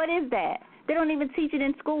anymore. What is that? They don't even teach it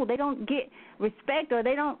in school. They don't get respect, or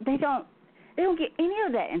they don't get any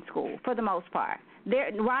of that in school for the most part.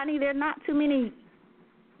 There are not too many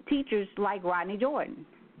teachers like Rodney Jordan,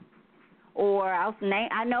 or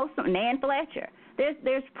I know some Nan Fletcher.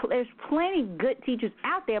 There's plenty good teachers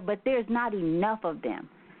out there, but there's not enough of them.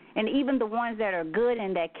 And even the ones that are good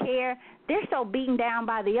and that care, they're so beaten down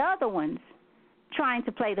by the other ones trying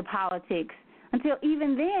to play the politics until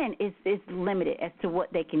even then it's limited as to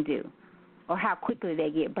what they can do or how quickly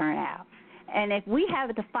they get burnt out. And if we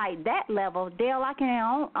have to fight that level, Dale, I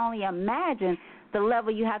can only imagine the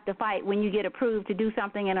level you have to fight when you get approved to do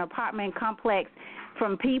something in an apartment complex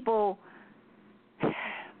from people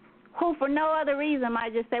who for no other reason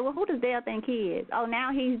might just say, well, who does Dale think he is? Oh,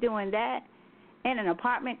 now he's doing that in an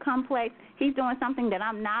apartment complex. He's doing something that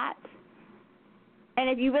I'm not. And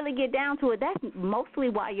if you really get down to it, that's mostly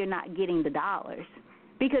why you're not getting the dollars.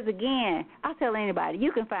 Because, again, I'll tell anybody,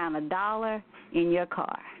 you can find $1 in your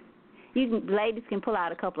car. Ladies can pull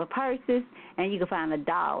out a couple of purses, and you can find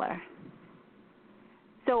 $1.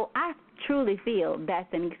 So I truly feel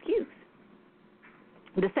that's an excuse.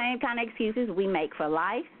 The same kind of excuses we make for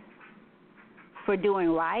life, for doing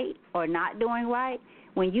right or not doing right,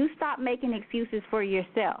 when you stop making excuses for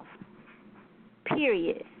yourself,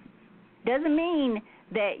 period, doesn't mean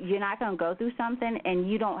that you're not going to go through something and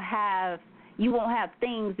you won't have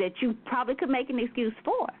things that you probably could make an excuse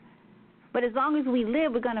for. But as long as we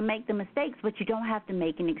live, we're going to make the mistakes, but you don't have to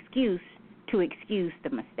make an excuse to excuse the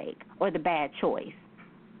mistake or the bad choice.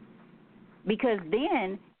 Because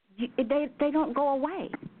then they don't go away.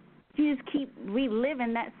 You just keep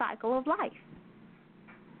reliving that cycle of life.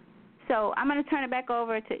 So I'm going to turn it back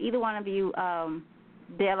over to either one of you.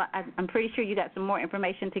 Dale, I'm pretty sure you got some more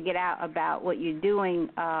information to get out about what you're doing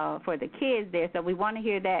for the kids there. So we want to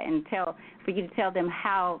hear that and for you to tell them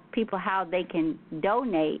how they can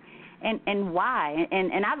donate and why.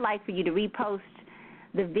 And I'd like for you to repost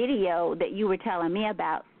the video that you were telling me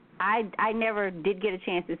about. I never did get a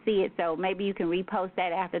chance to see it, so maybe you can repost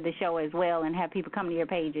that after the show as well and have people come to your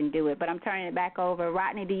page and do it. But I'm turning it back over.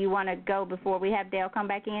 Rodney, do you want to go before we have Dale come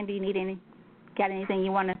back in? Do you need got anything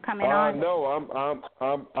you want to comment on? No,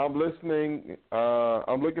 I'm listening.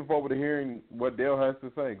 I'm looking forward to hearing what Dale has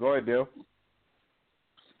to say. Go ahead, Dale.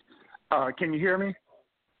 Can you hear me?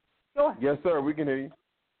 Sure. Yes, sir. We can hear you.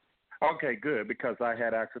 Okay, good, because I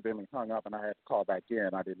had accidentally hung up and I had to call back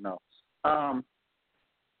in. I didn't know.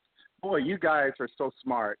 Boy, you guys are so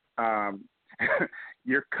smart.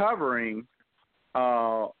 You're covering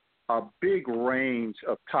a big range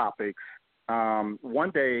of topics. One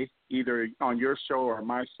day, either on your show or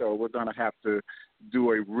my show, we're going to have to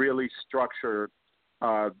do a really structured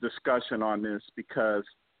discussion on this, because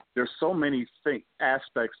there's so many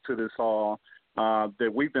aspects to this all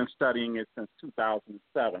that we've been studying it since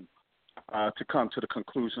 2007 to come to the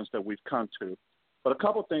conclusions that we've come to. But a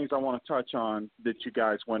couple things I want to touch on that you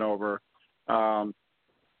guys went over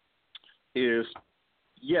is,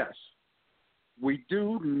 yes, we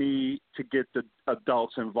do need to get the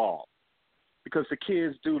adults involved because the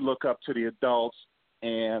kids do look up to the adults,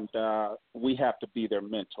 and we have to be their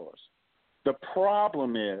mentors. The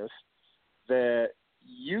problem is that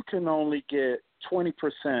you can only get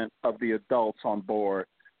 20% of the adults on board,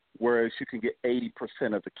 whereas you can get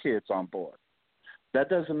 80% of the kids on board. That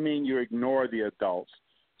doesn't mean you ignore the adults.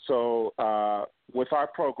 So with our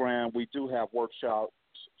program, we do have workshops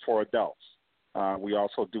for adults. We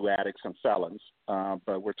also do addicts and felons,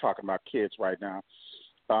 but we're talking about kids right now.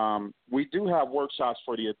 We do have workshops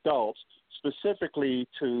for the adults, specifically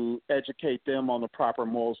to educate them on the proper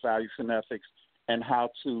morals, values, and ethics, and how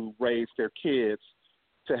to raise their kids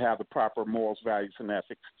to have the proper morals, values, and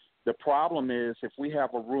ethics. The problem is if we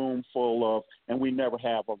have a room full of, and we never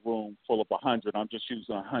have a room full of 100, I'm just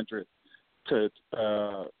using 100 to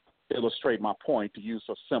illustrate my point, to use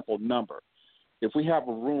a simple number. If we have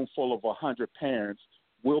a room full of 100 parents,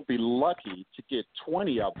 we'll be lucky to get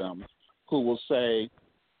 20 of them who will say,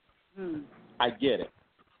 I get it.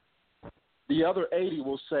 The other 80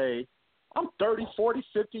 will say, I'm 30, 40,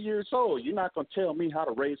 50 years old. You're not going to tell me how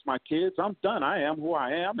to raise my kids. I'm done. I am who I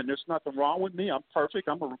am, and there's nothing wrong with me. I'm perfect.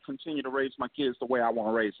 I'm going to continue to raise my kids the way I want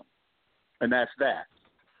to raise them. And that's that.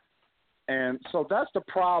 And so that's the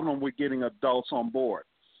problem with getting adults on board.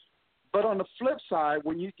 But on the flip side,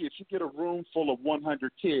 if you get a room full of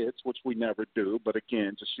 100 kids, which we never do, but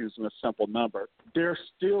again, just using a simple number, they're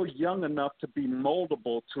still young enough to be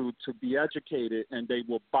moldable, to be educated, and they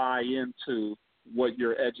will buy into what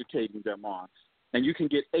you're educating them on. And you can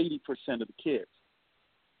get 80% of the kids.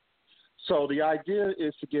 So the idea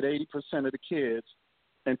is to get 80% of the kids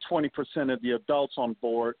and 20% of the adults on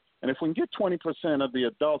board. And if we can get 20% of the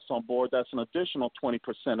adults on board, that's an additional 20%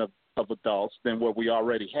 of adults than what we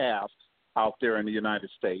already have out there in the United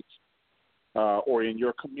States or in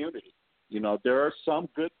your community. You know, there are some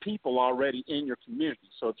good people already in your community.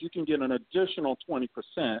 So if you can get an additional 20%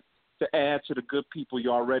 to add to the good people you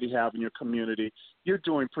already have in your community, you're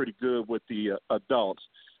doing pretty good with the adults.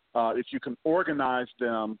 If you can organize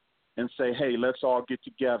them and say, hey, let's all get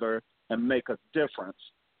together and make a difference,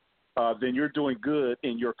 then you're doing good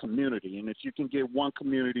in your community. And if you can get one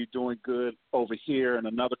community doing good over here and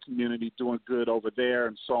another community doing good over there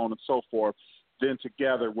and so on and so forth, then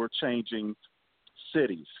together we're changing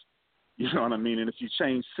cities. You know what I mean? And if you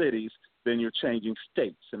change cities, then you're changing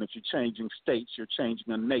states. And if you're changing states, you're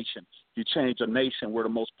changing a nation. If you change a nation, we're the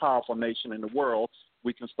most powerful nation in the world,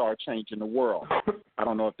 we can start changing the world. I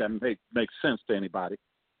don't know if that makes sense to anybody.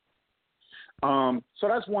 So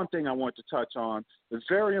that's one thing I want to touch on. It's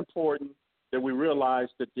very important that we realize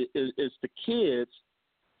that it's the kids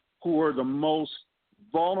who are the most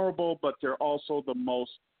vulnerable, but they're also the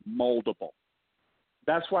most moldable.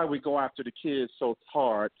 That's why we go after the kids so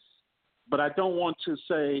hard. But I don't want to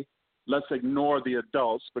say let's ignore the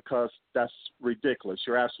adults because that's ridiculous.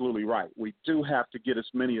 You're absolutely right. We do have to get as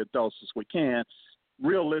many adults as we can.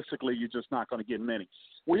 Realistically, you're just not going to get many.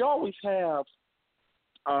 We always have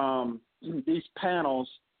these panels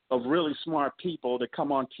of really smart people that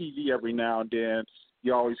come on TV every now and then.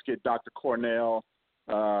 You always get Dr. Cornell,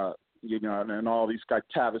 and all these guys,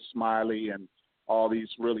 Tavis Smiley, and all these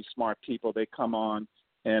really smart people. They come on,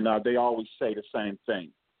 and they always say the same thing.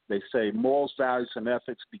 They say morals, values, and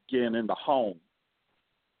ethics begin in the home.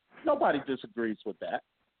 Nobody disagrees with that.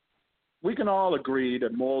 We can all agree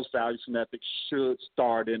that morals, values, and ethics should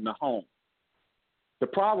start in the home. The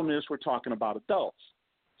problem is we're talking about adults,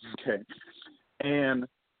 okay? And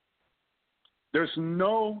there's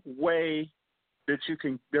no way that you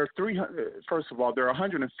can – there are 300 – first of all, there are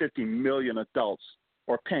 150 million adults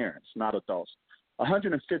or parents, not adults,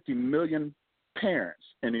 150 million parents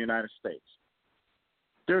in the United States.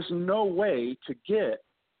 There's no way to get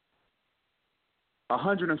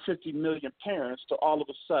 150 million parents to all of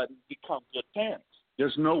a sudden become good parents.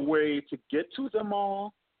 There's no way to get to them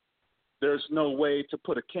all. There's no way to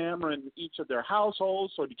put a camera in each of their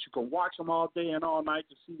households so that you can watch them all day and all night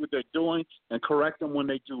to see what they're doing and correct them when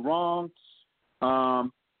they do wrong.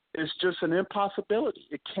 It's just an impossibility.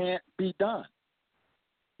 It can't be done.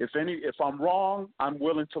 If I'm wrong, I'm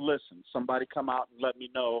willing to listen. Somebody come out and let me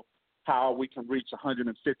know how we can reach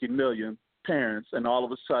 150 million parents and all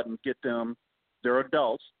of a sudden get them, they're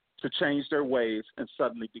adults, to change their ways and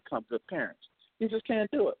suddenly become good parents. You just can't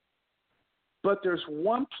do it. But there's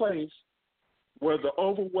one place where the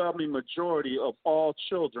overwhelming majority of all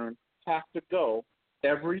children have to go,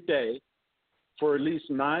 every day for at least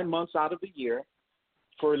 9 months out of the year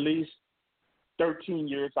for at least 13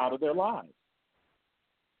 years out of their lives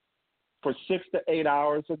for 6 to 8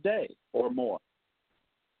 hours a day or more.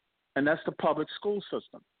 And that's the public school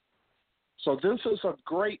system. So this is a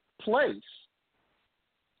great place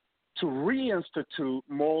to reinstitute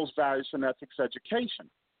morals, values, and ethics education.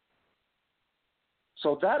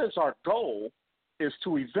 So that is our goal, is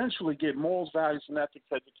to eventually get morals, values, and ethics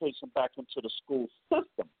education back into the school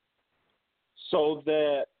system so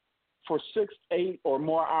that for 6, 8, or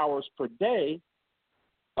more hours per day,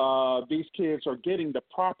 these kids are getting the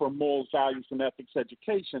proper morals, values, and ethics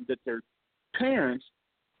education that their parents,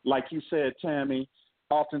 like you said, Tammy,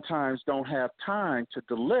 oftentimes don't have time to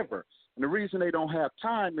deliver. And the reason they don't have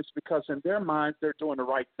time is because in their minds they're doing the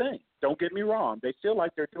right thing. Don't get me wrong. They feel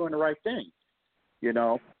like they're doing the right thing. You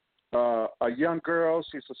know, a young girl,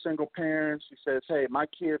 she's a single parent. She says, hey, my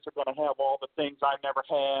kids are going to have all the things I never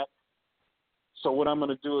had. So what I'm going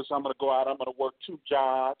to do is I'm going to go out, I'm going to work 2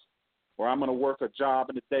 jobs, or I'm going to work a job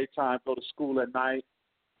in the daytime, go to school at night.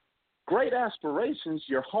 Great aspirations.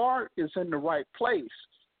 Your heart is in the right place.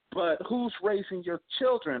 But who's raising your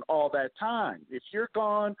children all that time? If you're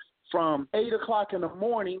gone from 8 o'clock in the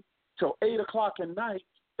morning till 8 o'clock at night,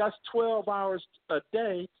 that's 12 hours a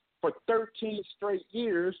day for 13 straight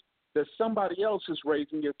years that somebody else is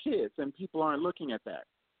raising your kids, and people aren't looking at that.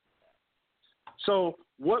 So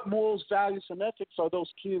what morals, values, and ethics are those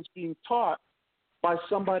kids being taught by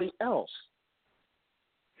somebody else?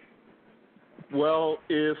 Well,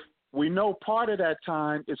 if we know part of that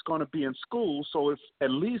time is going to be in school, so if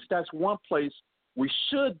at least that's one place we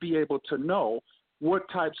should be able to know what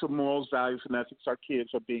types of morals, values, and ethics our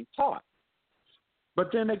kids are being taught.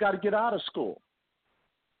 But then they got to get out of school.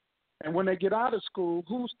 And when they get out of school,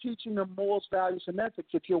 who's teaching them morals, values, and ethics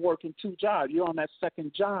if you're working 2 jobs? You're on that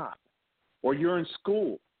second job, or you're in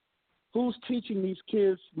school. Who's teaching these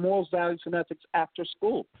kids morals, values, and ethics after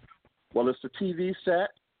school? Well, it's the TV set.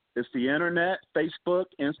 It's the internet, Facebook,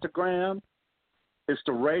 Instagram. It's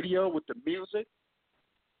the radio with the music.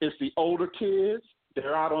 It's the older kids.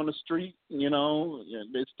 They're out on the street, you know.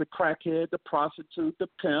 It's the crackhead, the prostitute, the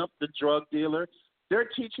pimp, the drug dealer. They're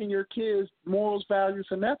teaching your kids morals, values,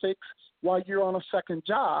 and ethics while you're on a second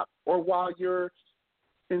job or while you're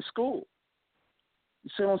in school. You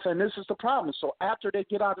see what I'm saying? This is the problem. So after they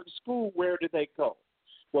get out of the school, where do they go?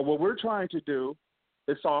 Well, what we're trying to do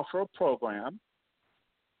is offer a program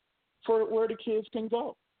for where the kids can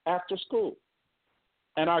go after school.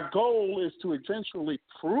 And our goal is to eventually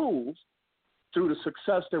prove through the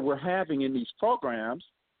success that we're having in these programs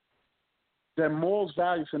that morals,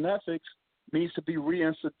 values, and ethics needs to be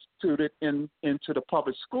reinstituted into the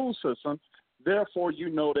public school system. Therefore, you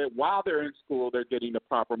know that while they're in school, they're getting the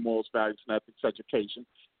proper morals, values, and ethics education.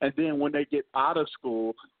 And then when they get out of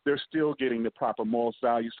school, they're still getting the proper morals,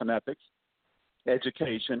 values, and ethics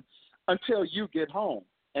education until you get home.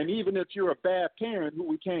 And even if you're a bad parent who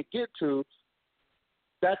we can't get to,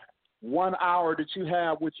 that 1 hour that you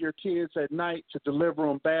have with your kids at night to deliver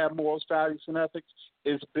them bad morals, values, and ethics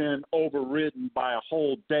has been overridden by a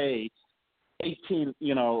whole day, 18,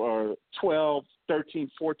 or 12,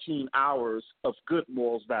 13, 14 hours of good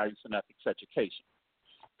morals, values, and ethics education.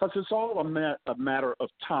 Because it's all a matter of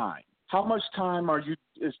time. How much time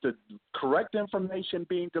is the correct information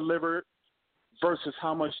being delivered versus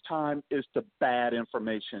how much time is the bad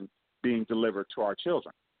information being delivered to our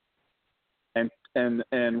children?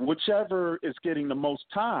 And whichever is getting the most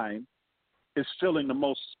time is filling the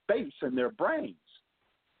most space in their brains.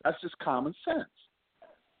 That's just common sense.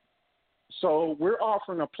 So we're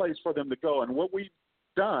offering a place for them to go. And what we've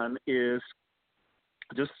done is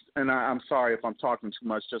I'm sorry if I'm talking too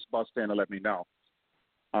much, just bust in and let me know,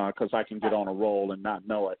 because I can get on a roll and not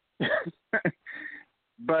know it.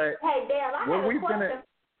 But hey, Dale, I have a question.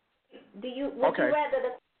 Would you rather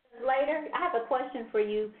the later? I have a question for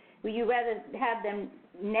you. Would you rather have them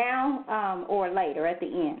now or later at the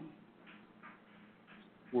end?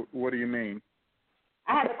 What do you mean?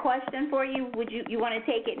 I have a question for you. Would you want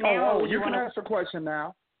to take it now? Oh, you can ask the question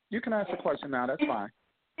now. You can ask the question now. That's fine.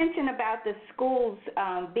 You mentioned about the schools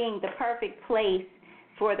being the perfect place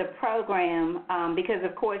for the program because,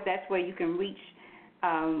 of course, that's where you can reach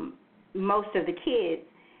most of the kids.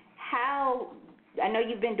 I know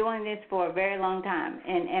you've been doing this for a very long time,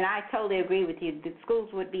 and I totally agree with you. The schools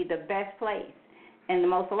would be the best place and the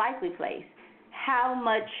most likely place. How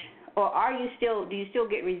much, or do you still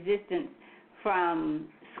get resistance from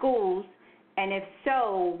schools? And if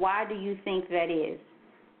so, why do you think that is?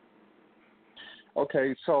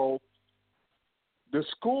 Okay, so the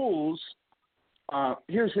schools,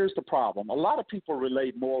 here's the problem. A lot of people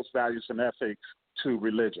relate morals, values, and ethics to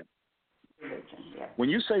religion. Yes. When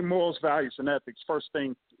you say morals, values, and ethics, first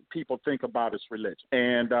thing people think about is religion.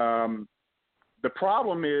 And the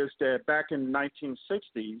problem is that back in the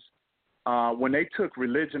 1960s, when they took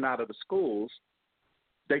religion out of the schools,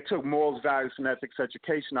 they took morals, values, and ethics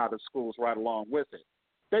education out of schools right along with it.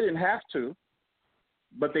 They didn't have to,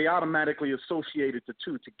 but they automatically associated the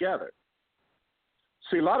two together.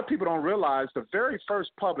 See, a lot of people don't realize the very first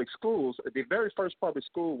public school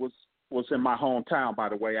was in my hometown, by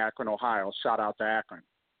the way, Akron, Ohio. Shout out to Akron.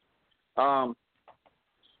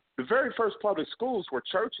 The very first public schools were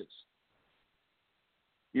churches,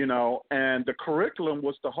 and the curriculum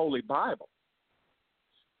was the Holy Bible.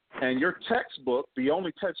 And your textbook, the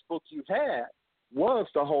only textbook you had, was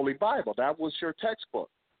the Holy Bible. That was your textbook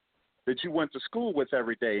that you went to school with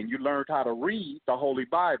every day, and you learned how to read the Holy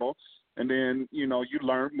Bible, and then, you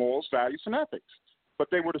learned morals, values, and ethics. But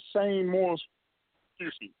they were the same morals,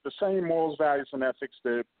 values, and ethics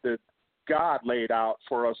that God laid out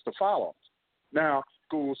for us to follow. Now,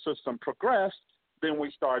 school system progressed, then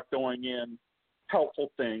we start throwing in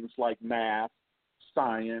helpful things like math,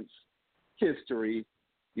 science, history,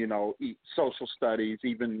 social studies,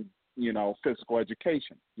 even, physical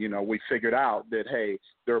education. We figured out that, hey,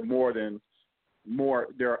 there are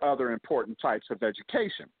other important types of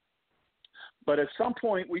education. But at some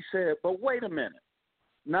point we said, but wait a minute,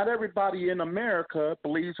 not everybody in America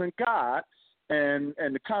believes in God, and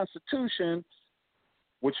the Constitution,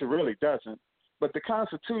 which it really doesn't, but the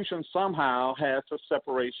Constitution somehow has a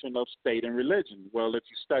separation of state and religion. Well, if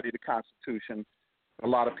you study the Constitution, a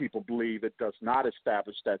lot of people believe it does not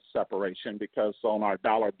establish that separation because on our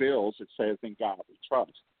dollar bills it says in God we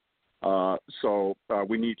trust. So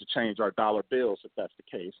we need to change our dollar bills if that's the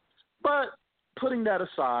case. But putting that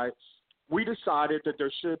aside, we decided that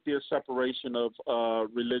there should be a separation of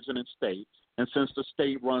religion and state. And since the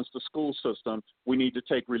state runs the school system, we need to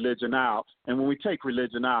take religion out. And when we take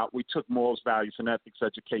religion out, we took morals, values, and ethics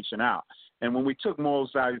education out. And when we took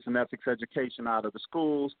morals, values, and ethics education out of the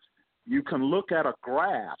schools, you can look at a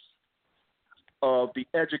graph of the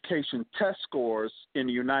education test scores in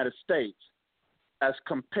the United States as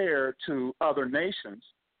compared to other nations.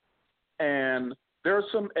 And there are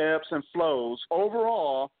some ebbs and flows.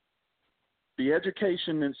 Overall, the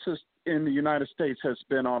education in the United States has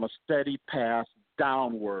been on a steady path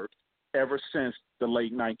downward ever since the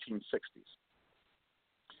late 1960s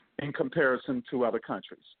in comparison to other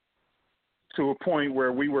countries, to a point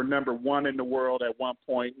where we were number one in the world at one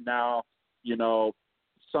point. Now,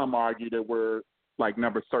 some argue that we're like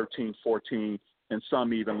number 13, 14, and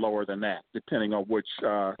some even lower than that, depending on which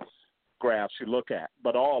graphs you look at.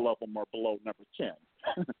 But all of them are below number 10.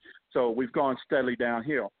 So we've gone steadily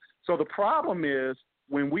downhill. So the problem is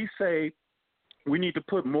when we say we need to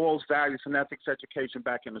put morals, values, and ethics education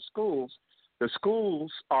back in the schools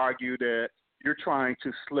argue that you're trying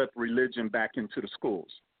to slip religion back into the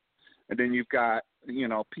schools. And then you've got,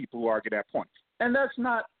 people who argue that point. And that's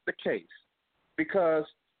not the case, because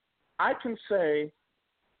I can say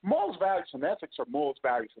morals, values, and ethics are morals,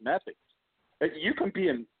 values, and ethics. You can be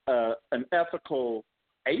an ethical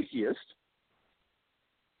atheist.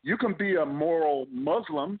 You can be a moral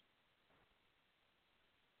Muslim.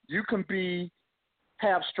 You can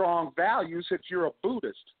have strong values if you're a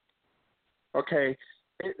Buddhist. Okay?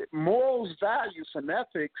 Morals, values, and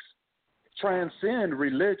ethics transcend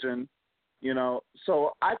religion.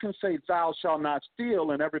 So I can say thou shalt not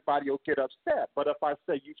steal and everybody will get upset. But if I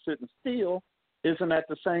say you shouldn't steal, isn't that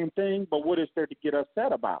the same thing? But what is there to get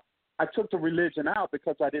upset about? I took the religion out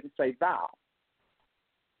because I didn't say thou.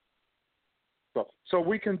 So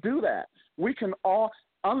we can do that.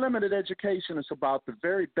 Unlimited education is about the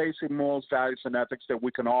very basic morals, values, and ethics that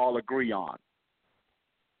we can all agree on.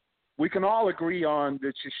 We can all agree on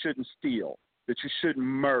that you shouldn't steal, that you shouldn't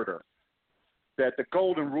murder, that the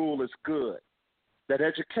golden rule is good, that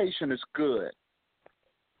education is good,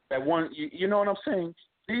 that you know what I'm saying?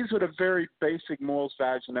 These are the very basic morals,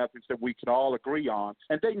 values, and ethics that we can all agree on,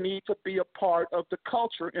 and they need to be a part of the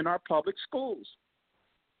culture in our public schools.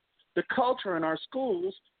 The culture in our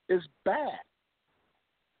schools is bad.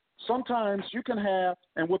 Sometimes you can have,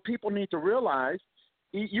 and what people need to realize,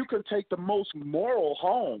 you can take the most moral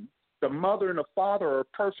home. The mother and the father are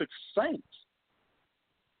perfect saints.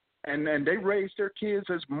 And they raise their kids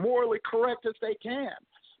as morally correct as they can.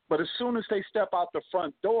 But as soon as they step out the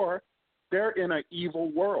front door, they're in an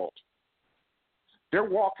evil world. They're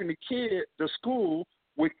walking to school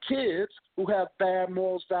with kids who have bad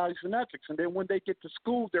morals, values, and ethics. And then when they get to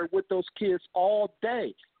school, they're with those kids all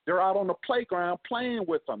day. They're out on the playground playing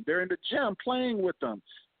with them. They're in the gym playing with them.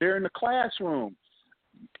 They're in the classroom.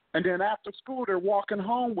 And then after school, they're walking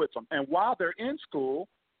home with them. And while they're in school,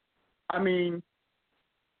 I mean,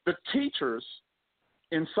 the teachers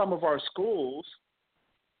in some of our schools,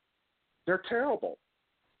 they're terrible.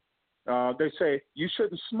 They say, you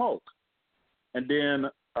shouldn't smoke. And then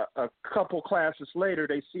a couple classes later,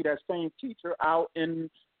 they see that same teacher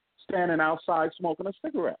standing outside smoking a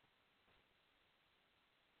cigarette.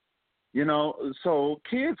 You know, so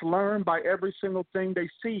kids learn by every single thing they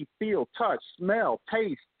see, feel, touch, smell,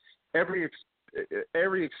 taste, every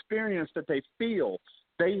experience that they feel.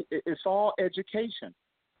 It's all education.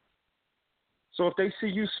 So if they see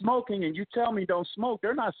you smoking and you tell me don't smoke,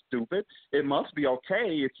 they're not stupid. It must be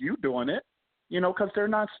okay if you're doing it, you know, because they're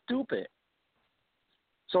not stupid.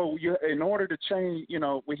 So in order to change, you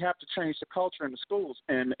know, we have to change the culture in the schools,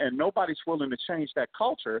 and nobody's willing to change that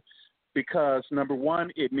culture because, number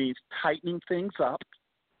one, it means tightening things up.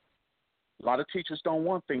 A lot of teachers don't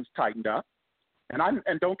want things tightened up. And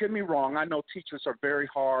don't get me wrong, I know teachers are very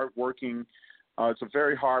hard-working. It's a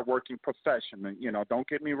very hard-working profession, and, you know, don't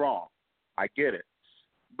get me wrong. I get it.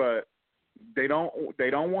 But they don't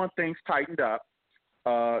want things tightened up.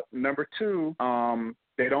 Number two,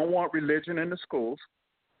 they don't want religion in the schools.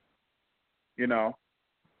 You know,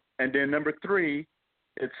 and then number three,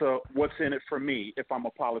 it's what's in it for me if I'm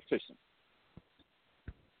a politician.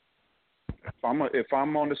 If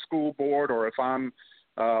I'm on the school board or if I'm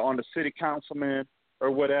on the city councilman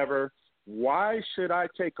or whatever, why should I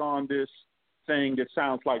take on this thing that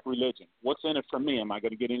sounds like religion? What's in it for me? Am I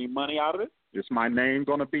going to get any money out of it? Is my name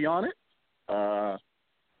going to be on it?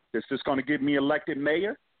 Is this going to get me elected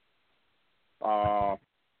mayor? You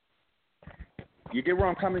get where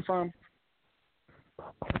I'm coming from?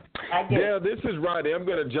 I do. Yeah, this is Rodney. I'm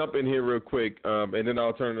going to jump in here real quick, and then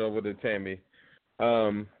I'll turn it over to Tammy.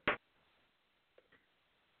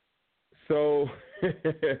 So,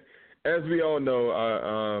 as we all know,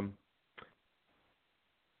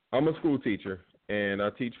 I'm a school teacher, and I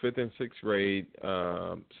teach 5th and 6th grade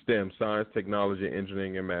STEM, science, technology,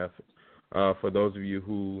 engineering, and math, for those of you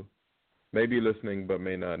who may be listening but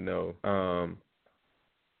may not know.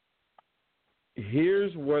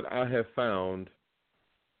 Here's what I have found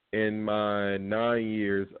in my 9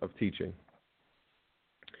 years of teaching.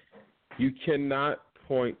 You cannot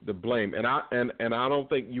point the blame, and I don't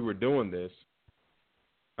think you were doing this,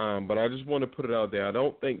 but I just want to put it out there. I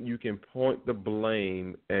don't think you can point the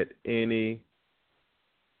blame at any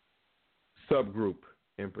subgroup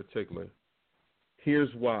in particular.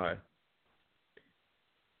 Here's why.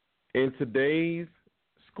 In today's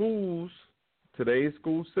schools, today's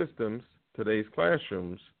school systems, today's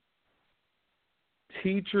classrooms,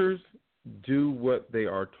 teachers do what they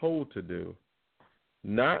are told to do,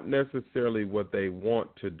 not necessarily what they want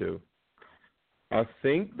to do. I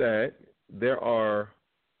think that there are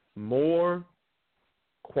more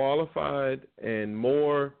qualified and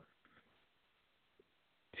more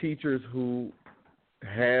teachers who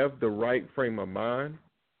have the right frame of mind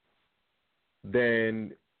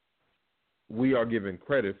than we are given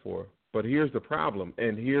credit for. But here's the problem,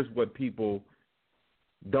 and here's what people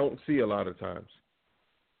don't see a lot of times.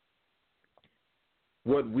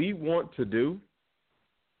 What we want to do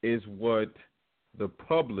is what the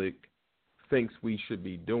public thinks we should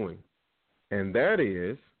be doing, and that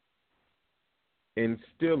is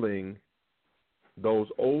instilling those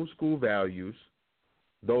old school values,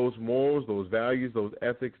 those morals, those values, those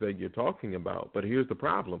ethics that you're talking about. But here's the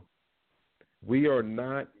problem. We are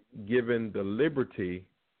not given the liberty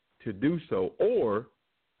to do so, or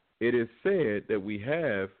it is said that we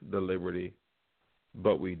have the liberty,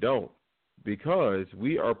 but we don't, because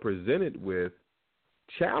we are presented with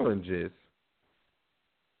challenges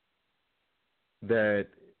that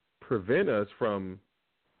prevent us from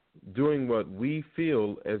doing what we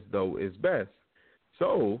feel as though is best.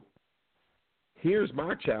 So here's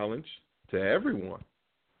my challenge to everyone.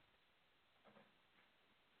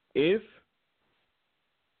 If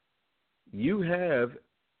you have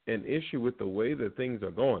an issue with the way that things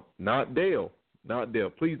are going, not Dale,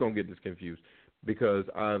 please don't get this confused, because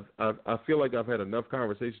I feel like I've had enough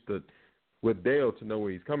conversations with Dale to know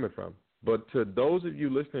where he's coming from. But to those of you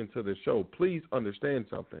listening to the show, please understand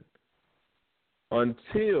something.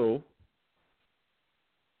 Until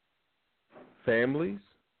families,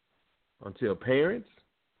 until parents,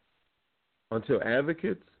 until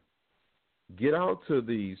advocates get out to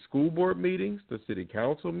the school board meetings, the city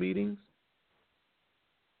council meetings,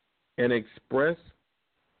 and express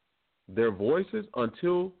their voices,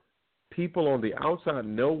 until people on the outside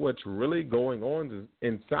know what's really going on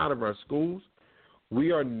inside of our schools,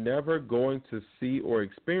 we are never going to see or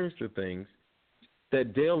experience the things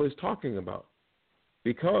that Dale is talking about.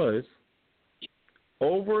 Because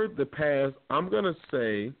over the past, I'm going to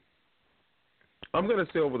say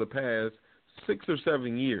over the past 6 or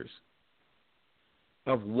 7 years,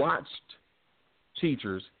 I've watched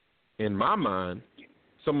teachers, in my mind,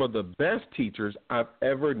 some of the best teachers I've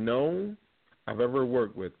ever known, I've ever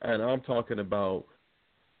worked with. And I'm talking about,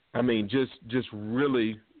 I mean, just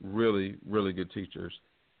really, really, really good teachers,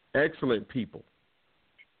 excellent people.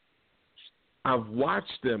 I've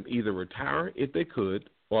watched them either retire if they could,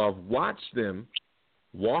 or I've watched them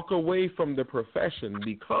walk away from the profession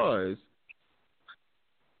because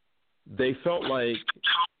they felt like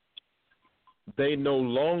they no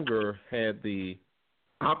longer had the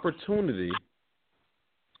opportunity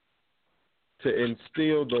to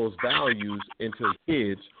instill those values into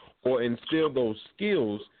kids or instill those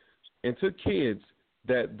skills into kids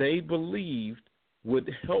that they believed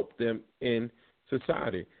would help them in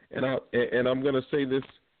society. And I'm going to say this,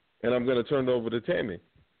 and I'm going to turn it over to Tammy.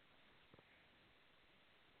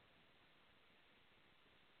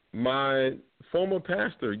 My former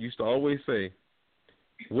pastor used to always say,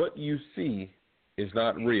 what you see is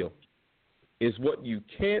not real. It's what you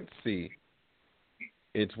can't see,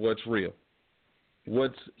 it's what's real.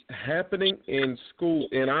 What's happening in school,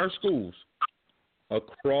 in our schools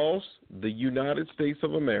across the United States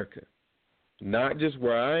of America, not just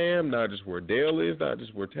where I am, not just where Dale is, not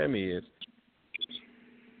just where Tammy is.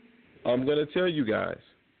 I'm going to tell you guys,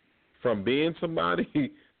 from being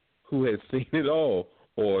somebody who has seen it all,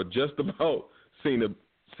 or just about seen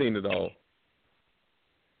it all,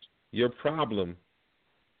 your problem,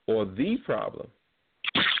 or the problem,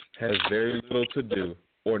 has very little to do,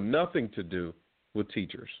 or nothing to do, with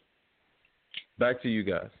teachers. Back to you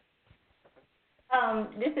guys.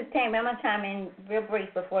 This is Tammy. I'm going to chime in real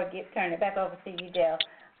brief before I turn it back over to you, Dale.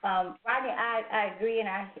 Rodney, I agree and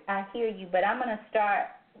I hear you, but I'm going to start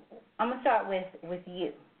with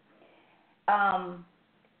you.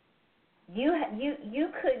 You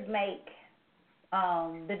could make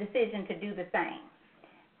the decision to do the same,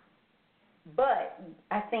 but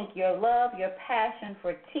I think your love, your passion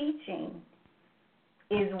for teaching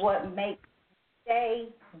is what makes you stay,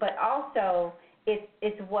 but also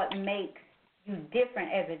it's what makes you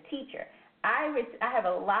different as a teacher. I have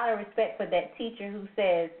a lot of respect for that teacher who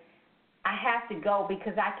says, I have to go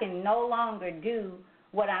because I can no longer do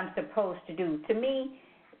what I'm supposed to do. To me,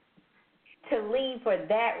 to leave for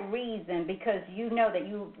that reason, because you know that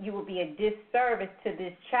you will be a disservice to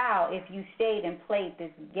this child if you stayed and played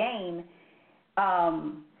this game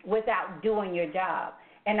without doing your job.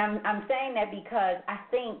 And I'm saying that because I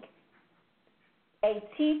think a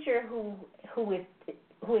teacher who is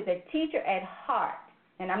a teacher at heart,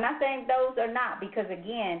 and I'm not saying those are not, because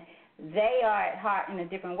again, they are at heart in a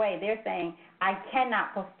different way. They're saying, I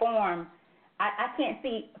cannot perform, I can't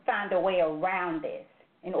find a way around this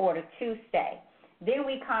in order to stay. Then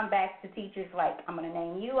we come back to teachers like, I'm going to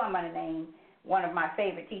name you, I'm going to name one of my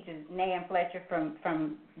favorite teachers, Nan Fletcher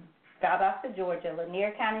from Valdosta, Georgia,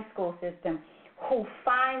 Lanier County School System, who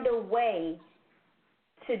find a way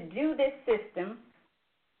to do this system,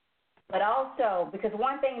 but also, because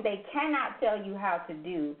one thing they cannot tell you how to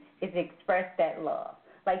do is express that love.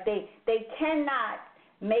 Like they cannot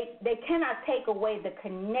take away the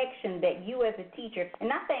connection that you as a teacher, and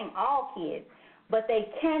not saying all kids, but they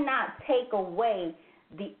cannot take away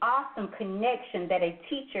the awesome connection that a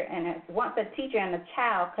teacher once a teacher and a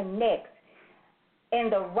child connects in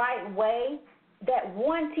the right way, that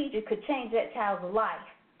one teacher could change that child's life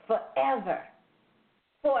forever.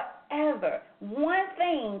 Forever. One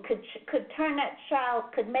thing could turn that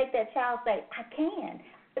child, could make that child say, I can.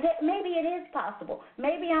 That maybe it is possible.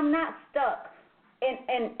 Maybe I'm not stuck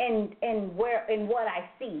in what I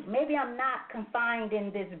see. Maybe I'm not confined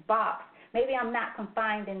in this box. Maybe I'm not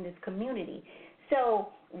confined in this community. So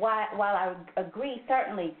while I agree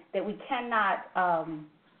certainly that we cannot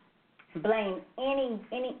blame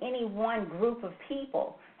any one group of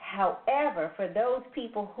people, however, for those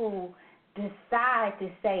people who decide to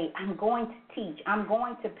say, I'm going to teach, I'm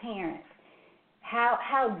going to parent,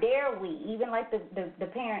 how dare we, even like the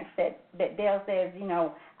parents that Dale says,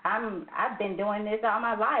 I've been doing this all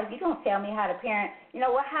my life. You don't tell me how to parent.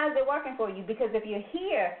 How is it working for you? Because if you're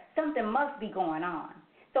here, something must be going on.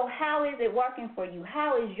 So how is it working for you?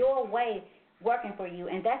 How is your way working for you?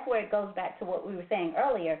 And that's where it goes back to what we were saying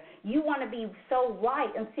earlier. You want to be so right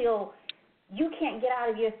until you can't get out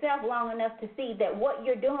of yourself long enough to see that what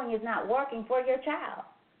you're doing is not working for your child,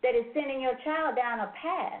 that is sending your child down a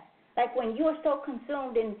path. Like when you're so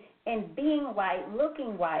consumed in being right,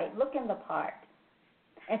 looking the part.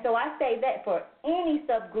 And so I say that for any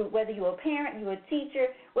subgroup, whether you're a parent, you're a teacher,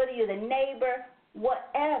 whether you're the neighbor,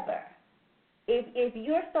 whatever. if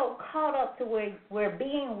you're so caught up to where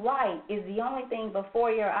being right is the only thing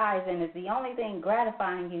before your eyes and is the only thing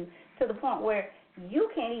gratifying you to the point where you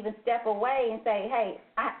can't even step away and say, hey,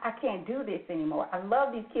 I can't do this anymore. I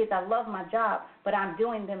love these kids. I love my job, but I'm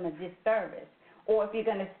doing them a disservice. Or if you're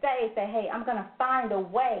going to say, hey, I'm going to find a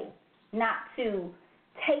way not to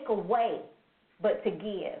take away but to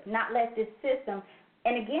give, not let this system.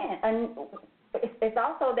 And again, it's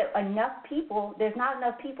also that there's not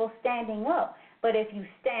enough people standing up. But if you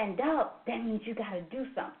stand up, that means you got to do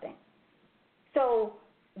something. So,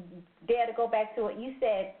 Dare, to go back to what you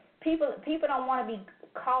said, people don't want to be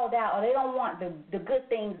called out, or they don't want the good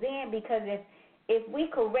things in, because if we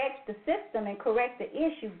correct the system and correct the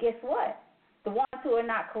issue, guess what? The ones who are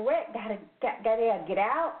not correct got to get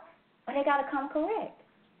out, or they got to come correct.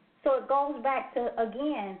 So it goes back to,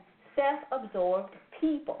 again, self-absorbed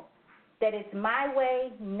people, that it's my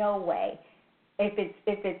way, no way. If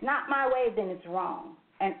it's not my way, then it's wrong.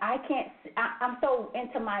 And I'm so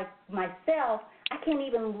into myself, I can't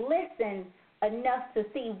even listen enough to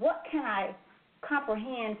see what can I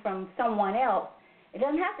comprehend from someone else. It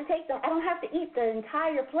doesn't have to I don't have to eat the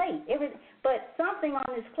entire plate, but something on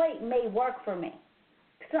this plate may work for me.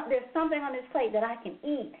 There's something on this plate that I can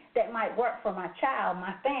eat that might work for my child,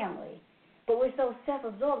 my family. But we're so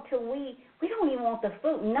self-absorbed till we don't even want the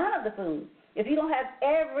food, none of the food. If you don't have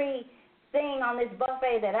everything on this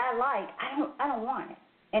buffet that I like, I don't want it.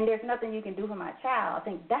 And there's nothing you can do for my child. I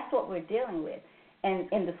think that's what we're dealing with, and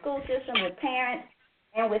in the school system, with parents,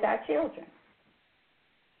 and with our children.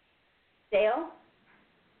 Dale?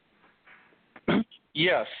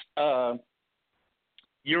 Yes,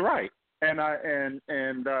 you're right, and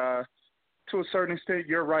to a certain extent,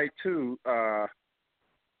 you're right too,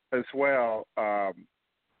 as well. The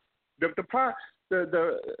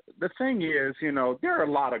thing is, there are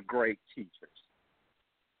a lot of great teachers.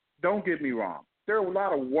 Don't get me wrong. There are a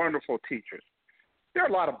lot of wonderful teachers. There are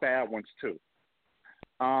a lot of bad ones too.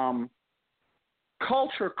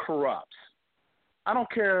 Culture corrupts. I don't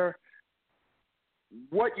care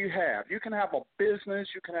what you have. You can have a business,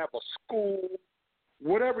 you can have a school,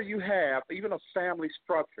 whatever you have, even a family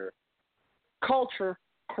structure. Culture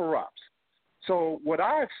corrupts. So what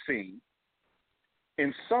I've seen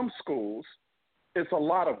in some schools is a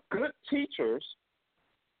lot of good teachers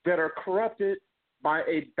that are corrupted by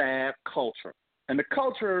a bad culture. And the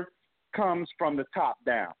culture comes from the top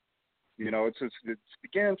down. It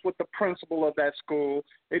begins with the principal of that school.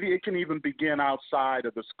 It can even begin outside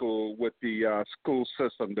of the school with the school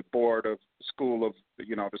system, the board of school of,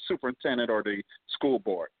 the superintendent or the school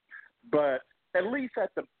board. But at least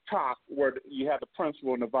at the top, where you have the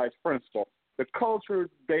principal and the vice principal, the culture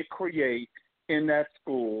they create in that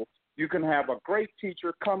school, you can have a great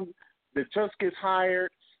teacher come that just gets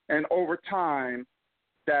hired, and over time,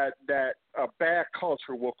 that a bad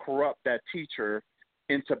culture will corrupt that teacher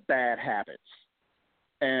into bad habits.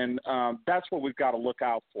 And that's what we've got to look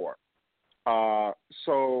out for.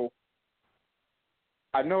 So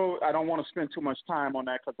I know I don't want to spend too much time on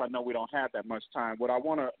that because I know we don't have that much time. What I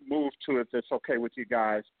want to move to, if it's okay with you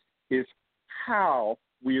guys, is how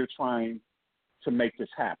we are trying to make this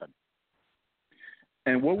happen.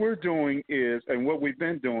 And what we're doing is, and what we've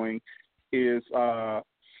been doing is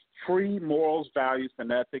free morals, values,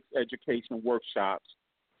 and ethics education workshops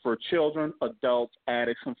for children, adults,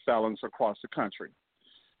 addicts, and felons across the country.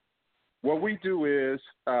 What we do is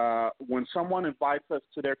when someone invites us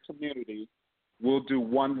to their community, we'll do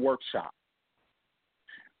one workshop.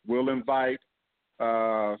 We'll invite,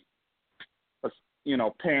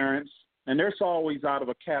 parents, and there's always, out of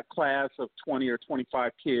a class of 20 or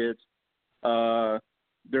 25 kids,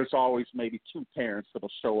 there's always maybe 2 parents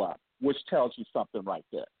that'll show up, which tells you something right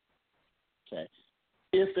there. Okay.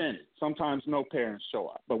 If any, sometimes no parents show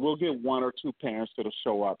up, but we'll get 1 or 2 parents that'll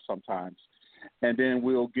show up sometimes. And then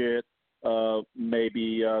we'll get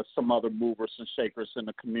maybe some other movers and shakers in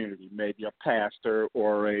the community, maybe a pastor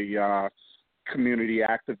or a community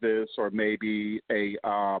activist, or maybe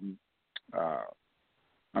I'm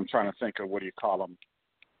trying to think of, what do you call them,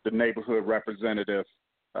 the neighborhood representative,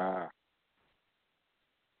 the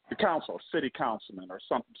council, city councilman, or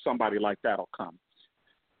somebody like that will come.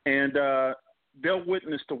 And they'll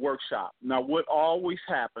witness the workshop. Now, what always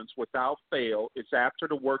happens without fail is after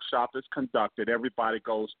the workshop is conducted, everybody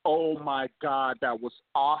goes, "Oh, my God, that was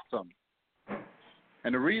awesome."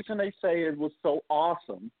 And the reason they say it was so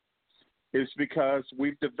awesome is because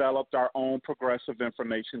we've developed our own progressive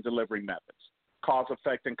information delivery methods: cause,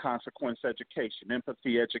 effect, and consequence education,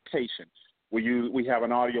 empathy education. We have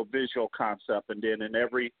an audio-visual concept, and then in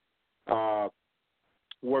every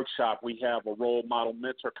workshop, we have a role model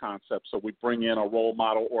mentor concept. So we bring in a role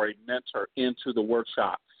model or a mentor into the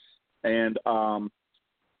workshop. And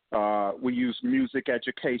we use music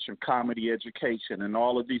education, comedy education, and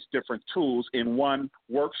all of these different tools in one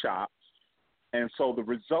workshop. And so the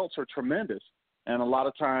results are tremendous. And a lot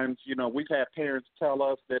of times, you know, we've had parents tell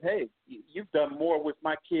us that, hey, you've done more with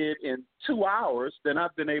my kid in 2 hours than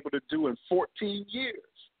I've been able to do in 14 years.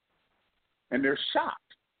 And they're shocked.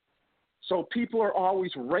 So people are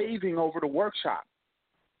always raving over the workshop.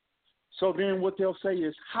 So then what they'll say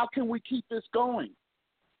is, how can we keep this going?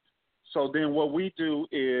 So then what we do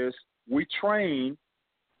is we train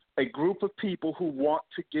a group of people who want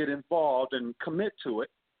to get involved and commit to it.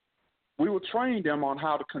 We will train them on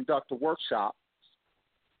how to conduct a workshop,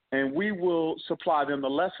 and we will supply them the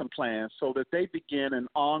lesson plan so that they begin an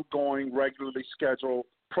ongoing, regularly scheduled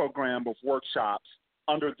program of workshops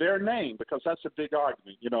under their name, because that's a big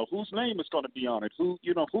argument. You know, whose name is going to be on it? Who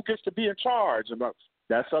gets to be in charge?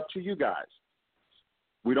 That's up to you guys.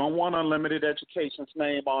 We don't want Unlimited Education's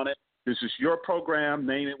name on it. This is your program.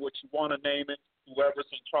 Name it what you want to name it. Whoever's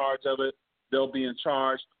in charge of it, they'll be in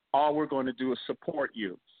charge. All we're going to do is support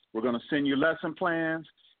you. We're going to send you lesson plans.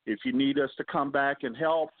 If you need us to come back and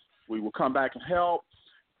help, we will come back and help.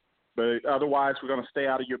 But otherwise, we're going to stay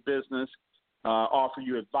out of your business, offer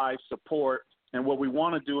you advice, support. And what we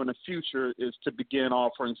want to do in the future is to begin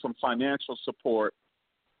offering some financial support,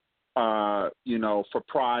 for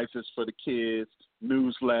prizes for the kids,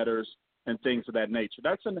 newsletters, and things of that nature.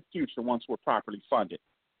 That's in the future once we're properly funded.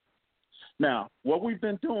 Now, what we've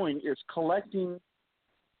been doing is collecting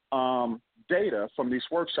data from these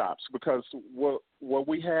workshops, because what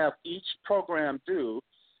we have each program do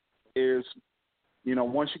is,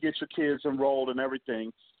 once you get your kids enrolled and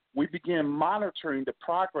everything, we begin monitoring the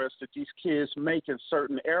progress that these kids make in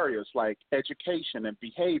certain areas like education and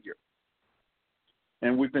behavior.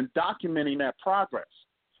 And we've been documenting that progress.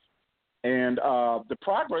 And the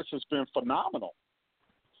progress has been phenomenal.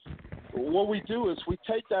 What we do is we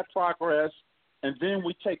take that progress and then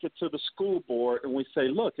we take it to the school board and we say,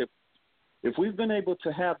 look, if we've been able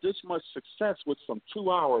to have this much success with some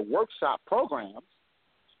 2-hour workshop programs,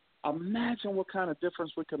 imagine what kind of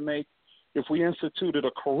difference we can make if we instituted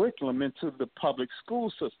a curriculum into the public school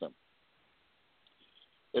system.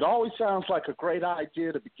 It always sounds like a great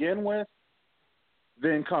idea to begin with.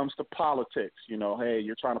 Then comes the politics. Hey,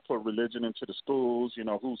 you're trying to put religion into the schools.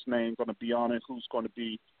 Whose name's going to be on it? Who's going to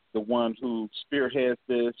be the one who spearheads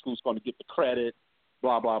this? Who's going to get the credit?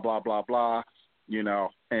 Blah, blah, blah, blah, blah.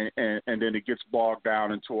 And then it gets bogged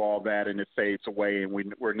down into all that, and it fades away, and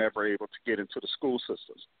we're never able to get into the school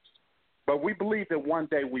systems. But we believe that one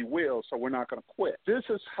day we will, so we're not going to quit. This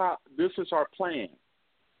is our plan,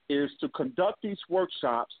 is to conduct these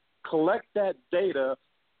workshops, collect that data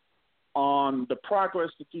on the progress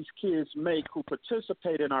that these kids make who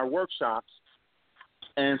participate in our workshops,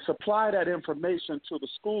 and supply that information to the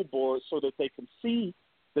school board so that they can see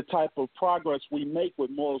the type of progress we make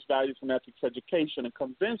with morals, values, and ethics education, and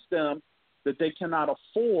convince them that they cannot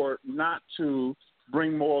afford not to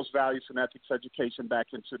bring morals, values, and ethics education back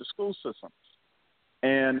into the school system.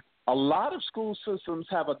 And a lot of school systems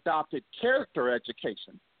have adopted character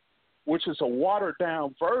education, which is a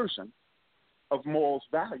watered-down version of morals,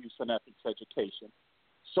 values, and ethics education.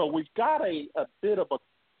 So we've got a bit of a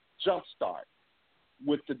jump start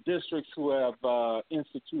with the districts who have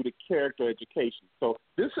instituted character education. So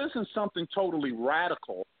this isn't something totally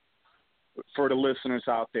radical for the listeners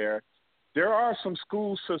out there. There are some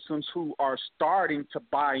school systems who are starting to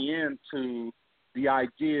buy into the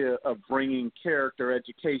idea of bringing character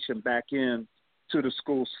education back in to the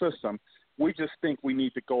school system. We just think we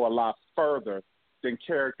need to go a lot further than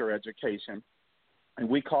character education, and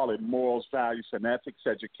we call it morals, values, and ethics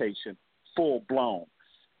education, full blown.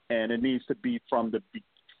 And it needs to be from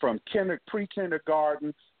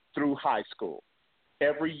pre-kindergarten through high school.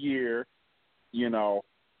 Every year,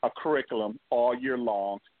 a curriculum all year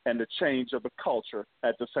long, and the change of the culture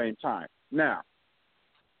at the same time. Now,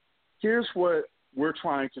 here's what we're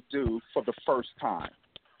trying to do for the first time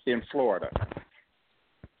in Florida.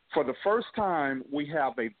 For the first time, we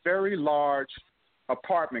have a very large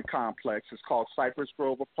apartment complex. It's called Cypress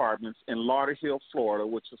Grove Apartments in Lauderhill, Florida,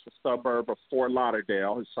 which is a suburb of Fort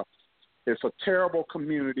Lauderdale. It's a terrible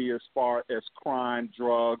community as far as crime,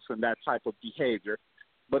 drugs, and that type of behavior.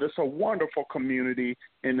 But it's a wonderful community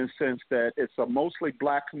in the sense that it's a mostly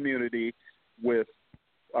black community with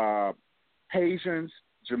Haitians,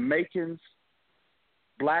 Jamaicans,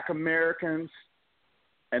 Black Americans,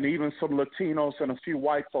 and even some Latinos and a few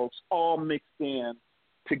white folks all mixed in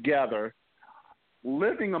together,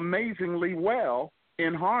 living amazingly well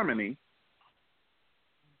in harmony.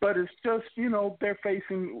 but it's just, they're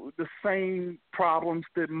facing the same problems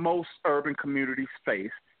that most urban communities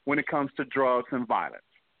face when it comes to drugs and violence,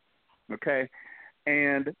 okay?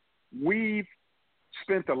 And we've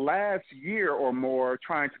spent the last year or more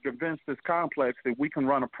trying to convince this complex that we can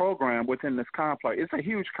run a program within this complex. It's a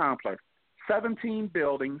huge complex, 17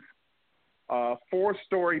 buildings,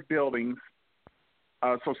 4-story buildings.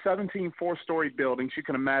 So 17 4-story buildings. You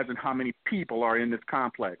can imagine how many people are in this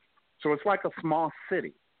complex. So it's like a small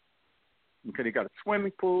city. Okay, they got a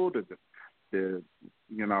swimming pool, the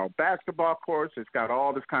basketball courts. It's got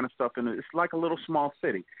all this kind of stuff in it. It's like a little small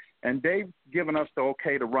city. And they've given us the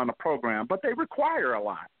okay to run a program, but they require a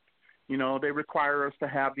lot. They require us to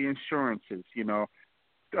have the insurances,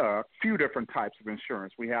 a few different types of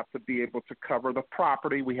insurance. We have to be able to cover the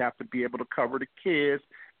property. We have to be able to cover the kids.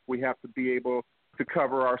 We have to be able to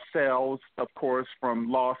cover ourselves, of course,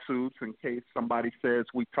 from lawsuits in case somebody says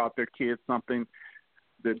we taught their kids something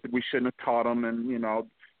that we shouldn't have taught them. And,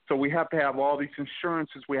 so we have to have all these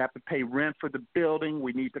insurances. We have to pay rent for the building.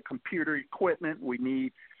 We need the computer equipment.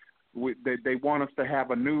 They want us to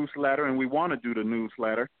have a newsletter, and we want to do the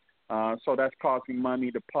newsletter. So that's costing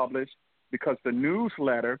money to publish, because the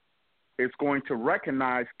newsletter is going to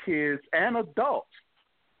recognize kids and adults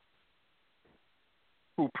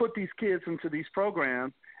who put these kids into these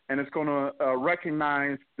programs, and it's going to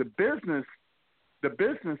recognize the businesses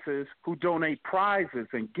who donate prizes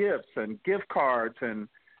and gifts and gift cards and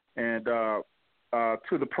to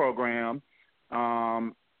the program,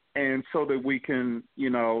 and so that we can,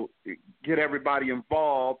 get everybody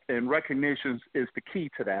involved, and recognition is the key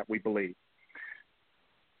to that, we believe.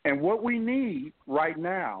 And what we need right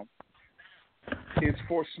now is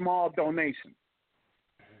for small donations.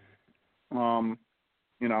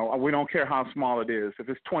 We don't care how small it is. If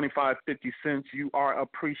it's 25, 50 cents, you are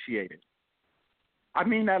appreciated. I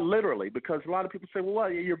mean that literally, because a lot of people say, well,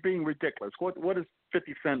 you're being ridiculous. What is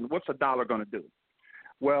 50 cents? What's $1 going to do?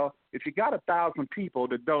 Well, if you got 1,000 people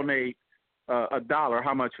to donate $1,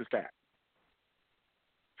 how much is that?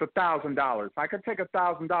 It's $1,000. I could take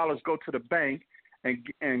 $1,000, go to the bank,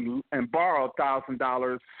 and borrow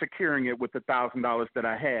 $1,000, securing it with the $1,000 that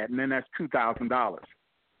I had, and then that's $2,000.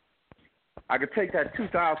 I could take that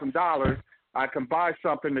 $2,000. I can buy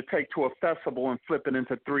something to take to a festival and flip it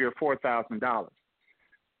into $3,000 or $4,000.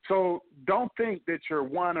 So don't think that your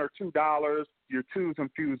 $1 or $2, your twos and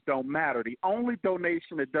fews don't matter. The only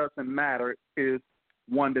donation that doesn't matter is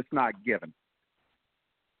one that's not given.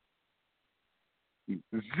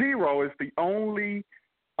 0 is the only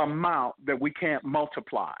amount that we can't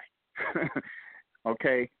multiply.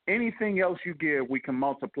 Okay? Anything else you give, we can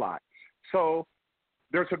multiply. So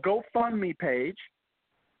there's a GoFundMe page,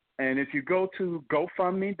 and if you go to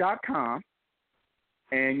GoFundMe.com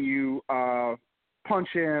and you punch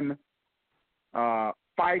in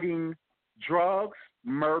fighting drugs,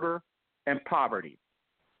 murder, and poverty.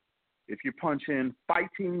 If you punch in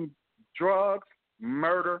fighting drugs,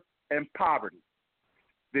 murder, and poverty,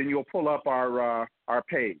 then you'll pull up our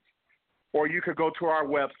page. Or you could go to our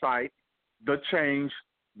website,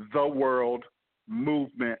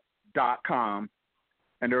 thechangetheworldmovement.com,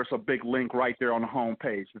 and there's a big link right there on the home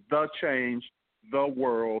page,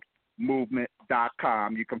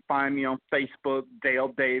 thechangetheworldmovement.com. You can find me on Facebook,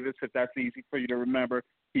 Dale Davis, if that's easy for you to remember.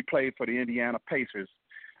 He played for the Indiana Pacers,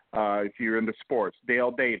 if you're into sports,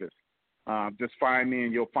 Dale Davis. Just find me,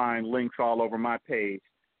 and you'll find links all over my page.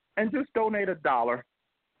 And just donate $1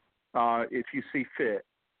 if you see fit.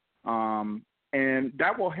 And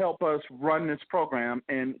that will help us run this program.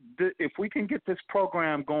 And if we can get this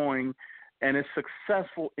program going and it's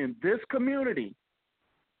successful in this community,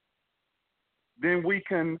 then we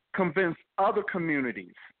can convince other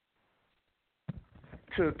communities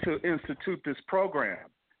to institute this program.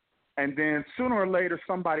 And then sooner or later,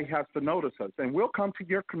 somebody has to notice us, and we'll come to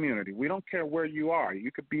your community. We don't care where you are.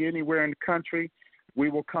 You could be anywhere in the country. We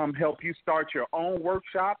will come help you start your own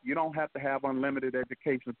workshop. You don't have to have Unlimited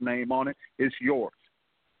Education's name on it. It's yours.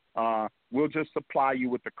 We'll just supply you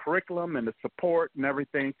with the curriculum and the support and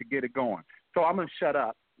everything to get it going. So I'm going to shut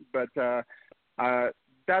up, but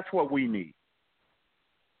that's what we need.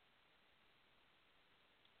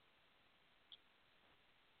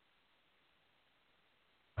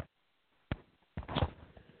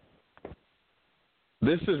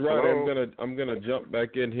 This is right. Hello? I'm gonna jump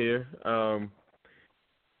back in here.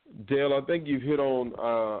 Dale, I think you've hit on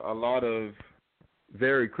a lot of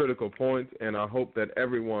very critical points, and I hope that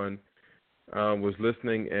everyone was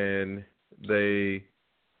listening and they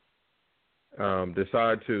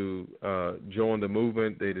decide to join the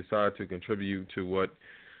movement. They decide to contribute to what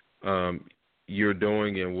you're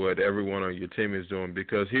doing and what everyone on your team is doing,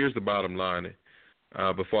 because here's the bottom line.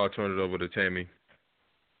 before I turn it over to Tammy.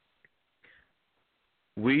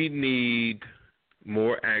 We need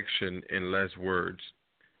more action and less words.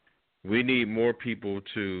 We need more people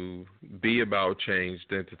to be about change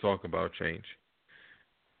than to talk about change.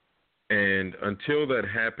 And until that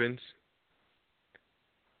happens,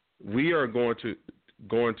 we are going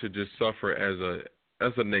to just suffer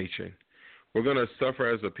as a nation. We're going to suffer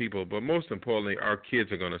as a people, but most importantly, our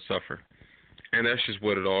kids are going to suffer. And that's just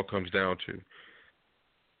what it all comes down to.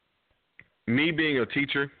 Me being a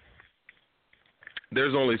teacher,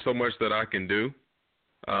 there's only so much that I can do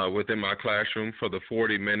within my classroom for the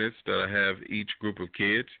 40 minutes that I have each group of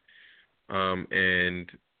kids,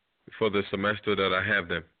 and for the semester that I have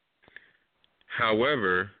them.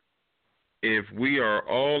 However, if we are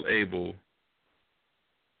all able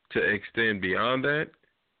to extend beyond that,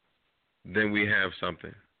 then we have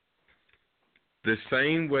something. The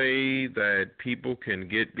same way that people can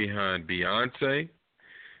get behind Beyonce,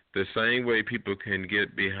 the same way people can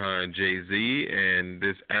get behind Jay-Z and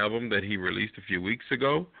this album that he released a few weeks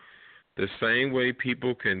ago, the same way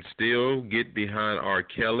people can still get behind R.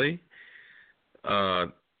 Kelly,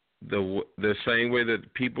 the same way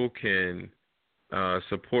that people can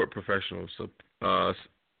support professional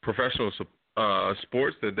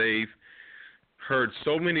sports that they've heard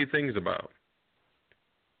so many things about.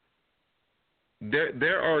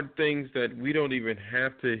 There are things that we don't even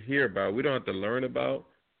have to hear about. We don't have to learn about.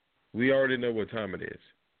 We already know what time it is.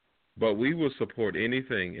 But we will support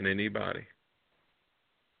anything and anybody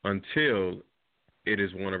until it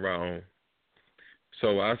is one of our own.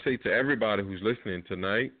 So I say to everybody who's listening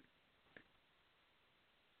tonight,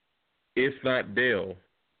 if not Dale,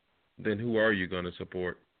 then who are you going to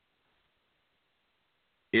support?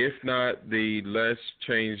 If not the Let's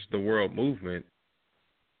Change the World movement,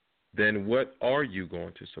 then what are you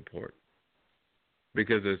going to support?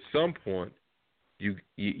 Because at some point,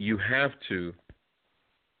 you have to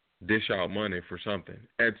dish out money for something.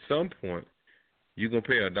 At some point, you're going to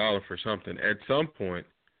pay $1 for something. At some point,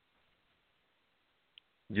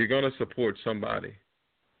 you're going to support somebody.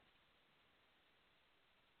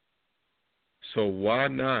 So why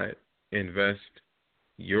not invest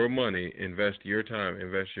your money, invest your time,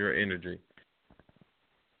 invest your energy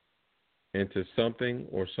into something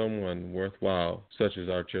or someone worthwhile, such as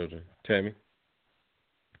our children? Tammy?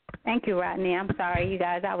 Thank you, Rodney. I'm sorry, you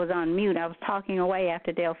guys. I was on mute. I was talking away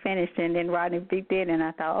after Dale finished, and then Rodney beeped in, and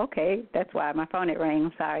I thought, okay, that's why my phone had rang.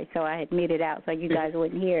 I'm sorry. So I had muted out so you guys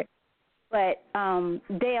wouldn't hear it. But,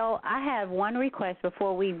 Dale, I have one request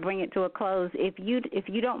before we bring it to a close. If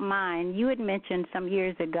you don't mind, you had mentioned some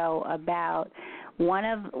years ago about one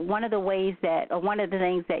of the ways that, or one of the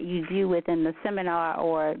things that you do within the seminar,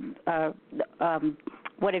 or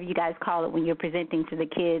whatever you guys call it when you're presenting to the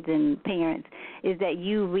kids and parents, is that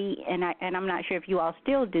you and I'm not sure if you all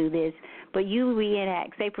still do this, but you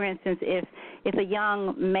reenact. Say, for instance, if a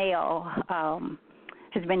young male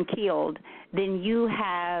has been killed, then you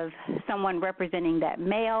have someone representing that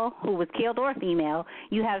male who was killed, or female.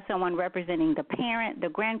 You have someone representing the parent, the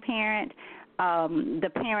grandparent,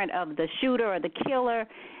 the parent of the shooter or the killer.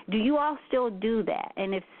 Do you all still do that?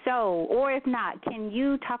 And if so, or if not, can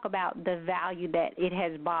you talk about the value that it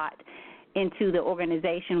has brought into the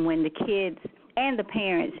organization when the kids and the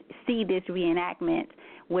parents see this reenactment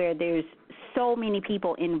where there's so many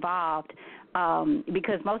people involved?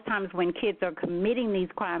 Because most times when kids are committing these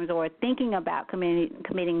crimes or thinking about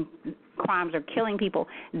committing crimes or killing people,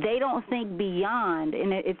 they don't think beyond,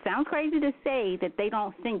 and it sounds crazy to say that they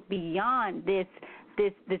don't think beyond this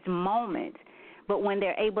moment, but when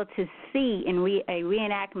they're able to see in a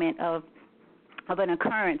reenactment of an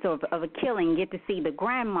occurrence or of a killing, get to see the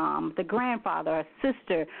grandmom, the grandfather, a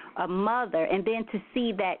sister, a mother, and then to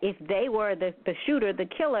see that if they were the shooter, the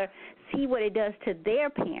killer, see what it does to their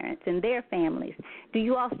parents and their families. Do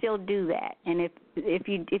you all still do that? And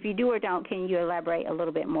if you do or don't, can you elaborate a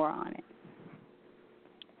little bit more on it?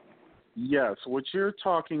 Yes, what you're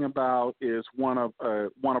talking about is one of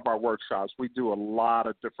our workshops. We do a lot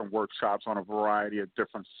of different workshops on a variety of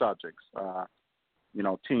different subjects.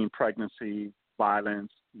 Teen pregnancy,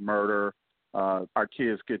 violence, murder. Our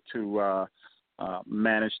kids get to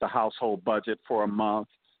manage the household budget for a month.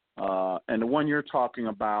 And the one you're talking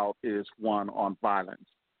about is one on violence.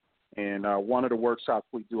 And one of the workshops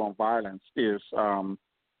we do on violence is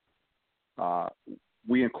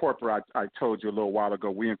we incorporate, I told you a little while ago,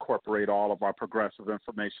 we incorporate all of our progressive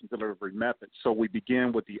information delivery methods. So we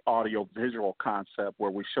begin with the audio-visual concept where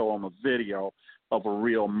we show them a video of a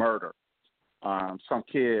real murder. Some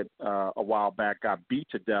kid a while back got beat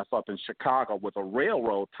to death up in Chicago with a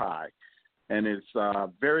railroad tie. And it's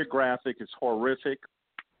very graphic. It's horrific.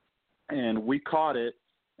 And we caught it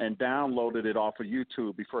and downloaded it off of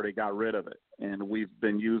YouTube before they got rid of it. And we've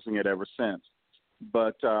been using it ever since.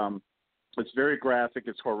 But it's very graphic.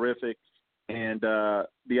 It's horrific. And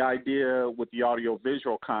the idea with the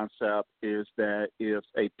audio-visual concept is that if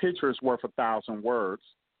a picture is worth 1,000 words,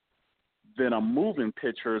 then a moving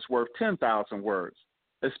picture is worth 10,000 words,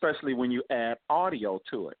 especially when you add audio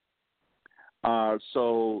to it.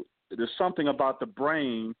 So there's something about the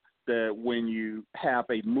brain that when you have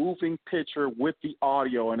a moving picture with the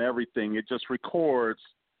audio and everything, it just records,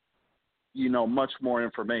 much more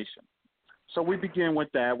information. So we begin with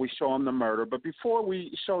that. We show them the murder. But before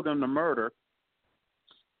we show them the murder,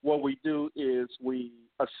 what we do is we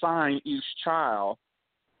assign each child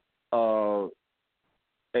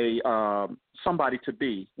somebody to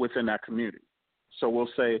be within that community. So we'll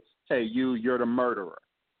say, hey, you're the murderer.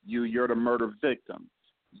 You're the murder victim.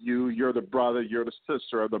 You're the brother, you're the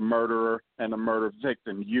sister of the murderer and the murder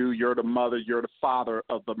victim. You're the mother, you're the father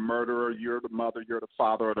of the murderer. You're the mother, you're the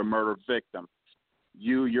father of the murder victim.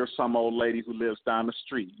 You're some old lady who lives down the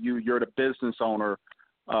street. You're the business owner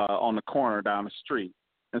on the corner down the street.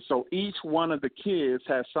 And so each one of the kids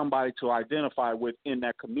has somebody to identify with in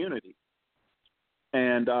that community.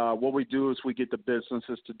 And what we do is we get the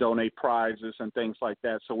businesses to donate prizes and things like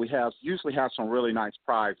that. So we usually have some really nice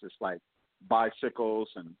prizes like bicycles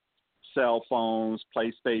and cell phones,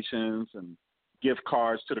 PlayStations, and gift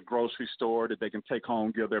cards to the grocery store that they can take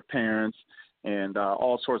home, give their parents, and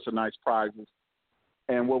all sorts of nice prizes.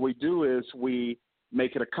 And what we do is we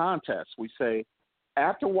make it a contest. We say,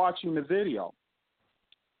 after watching the video,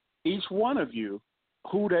 each one of you,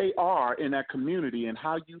 who they are in that community and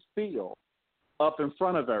how you feel up in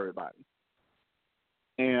front of everybody.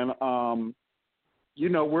 And,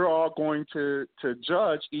 we're all going to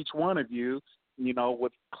judge each one of you,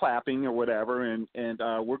 with clapping or whatever, and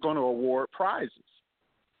we're going to award prizes.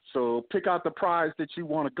 So pick out the prize that you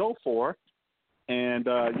want to go for, and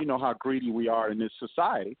you know how greedy we are in this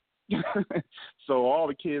society. So all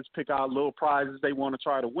the kids pick out little prizes they want to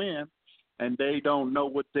try to win, and they don't know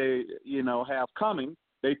what they, have coming.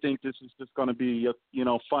 They think this is just going to be,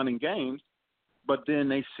 fun and games, but then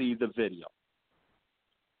they see the video.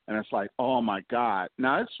 And it's like, oh, my God.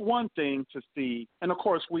 Now, it's one thing to see, and, of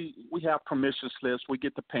course, we have permission slips. We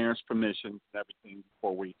get the parents' permission and everything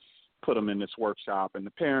before we put them in this workshop. And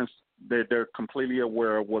the parents, they're completely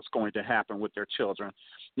aware of what's going to happen with their children.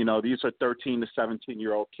 These are 13 to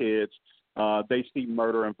 17-year-old kids. They see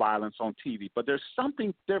murder and violence on TV. But there's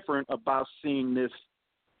something different about seeing this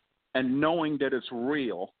and knowing that it's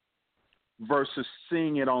real versus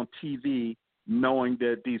seeing it on TV knowing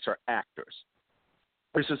that these are actors.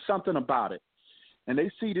 There's just something about it. And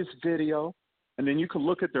they see this video, and then you can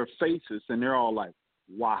look at their faces, and they're all like,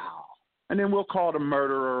 wow. And then we'll call the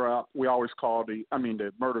murderer up. We always call the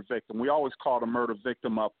murder victim. We always call the murder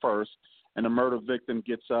victim up first, and the murder victim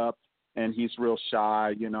gets up, and he's real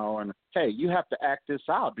shy, and, hey, you have to act this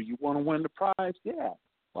out. Do you want to win the prize? Yeah.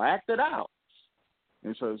 Well, act it out.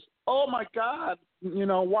 And he says, oh, my God,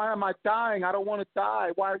 why am I dying? I don't want to die.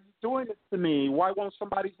 Why are you doing this to me? Why won't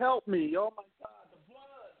somebody help me? Oh, my God.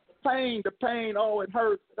 The pain, oh, it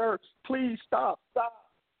hurts, please stop. Why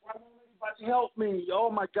won't anybody help me?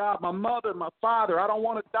 Oh, my God, my mother, my father, I don't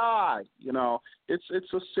want to die.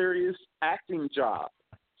 It's a serious acting job,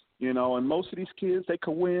 and most of these kids, they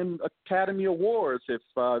could win Academy Awards if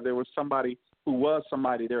there was somebody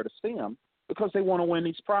there to see them because they want to win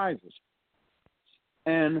these prizes.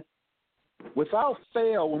 And without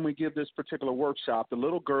fail, when we give this particular workshop, the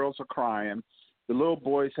little girls are crying. The little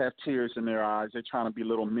boys have tears in their eyes. They're trying to be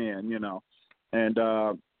little men, and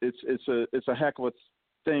it's a heck of a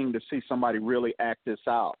thing to see somebody really act this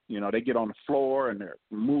out. They get on the floor and they're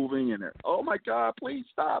moving and they're, oh my God, please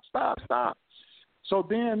stop. So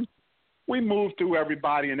then we move through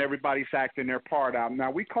everybody and everybody's acting their part out.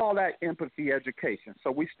 Now we call that empathy education.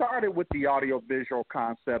 So we started with the audio-visual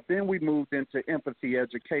concept. Then we moved into empathy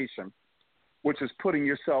education, which is putting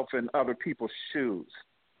yourself in other people's shoes.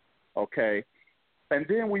 Okay. And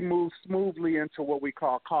then we move smoothly into what we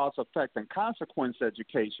call cause, effect, and consequence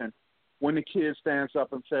education when the kid stands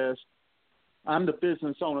up and says, I'm the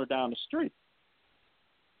business owner down the street.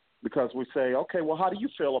 Because we say, okay, well, how do you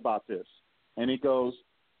feel about this? And he goes,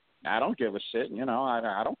 I don't give a shit.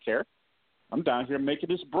 I don't care. I'm down here making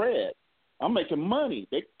this bread. I'm making money.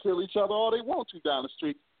 They can kill each other all they want to down the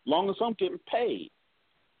street, long as I'm getting paid.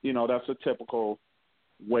 That's a typical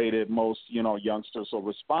way that most, youngsters will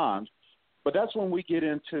respond. But that's when we get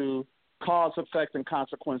into cause, effect, and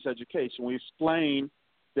consequence education. We explain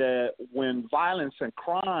that when violence and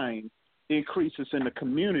crime increases in the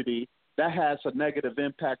community, that has a negative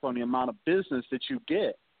impact on the amount of business that you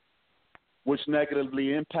get. which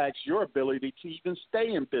negatively impacts your ability to even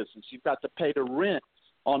stay in business. You've got to pay the rent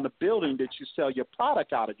on the building that you sell your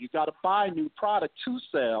product out of. You've got to buy new product to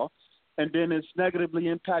sell, and then it's negatively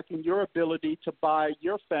impacting your ability to buy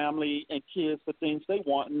your family and kids the things they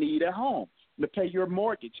want and need at home, to pay your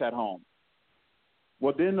mortgage at home.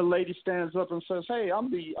 Well, then the lady stands up and says, hey,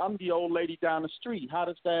 I'm the old lady down the street. How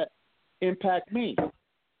does that impact me?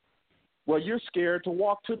 Well, you're scared to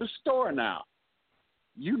walk to the store now.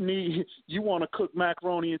 You want to cook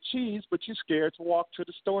macaroni and cheese, but you're scared to walk to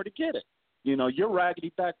the store to get it. You know, your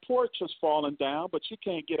raggedy back porch has fallen down, but you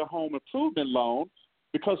can't get a home improvement loan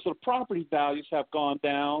because the property values have gone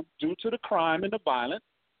down due to the crime and the violence.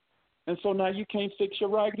 And so now you can't fix your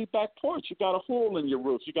raggedy back porch. You got a hole in your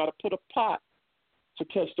roof. You got to put a pot to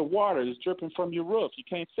catch the water that's dripping from your roof. You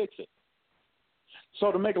can't fix it.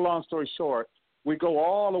 So to make a long story short, we go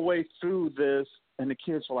all the way through this, and the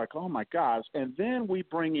kids are like, oh, my gosh. And then we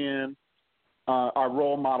bring in our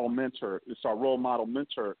role model mentor. It's our role model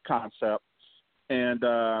mentor concept. And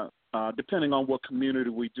depending on what community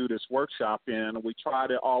we do this workshop in, we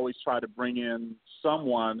always try to bring in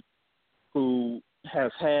someone who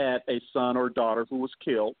has had a son or daughter who was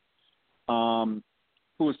killed,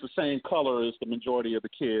 who is the same color as the majority of the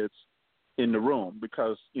kids in the room,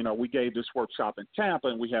 because, you know, we gave this workshop in Tampa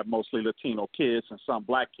and we have mostly Latino kids and some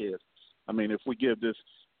black kids. I mean, if we give this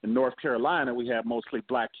in North Carolina, we have mostly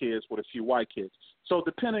black kids with a few white kids. So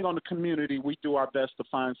depending on the community, we do our best to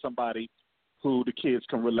find somebody who the kids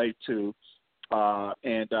can relate to,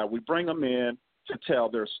 and we bring them in to tell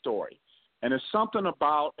their story. And it's something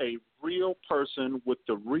about a real person with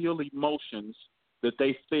the real emotions that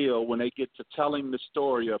they feel when they get to telling the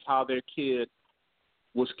story of how their kid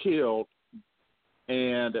was killed,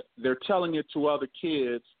 and they're telling it to other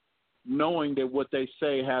kids, knowing that what they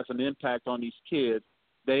say has an impact on these kids.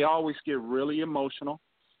 They always get really emotional,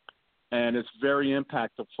 and it's very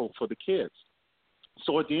impactful for the kids.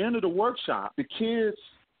 So at the end of the workshop, the kids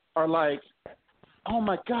are like, oh,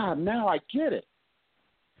 my God, now I get it.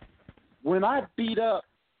 When I beat up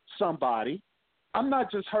somebody, I'm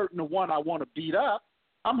not just hurting the one I want to beat up.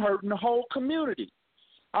 I'm hurting the whole community.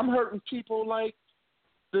 I'm hurting people like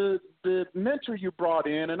the mentor you brought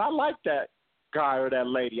in, and I like that guy or that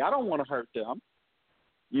lady. I don't want to hurt them,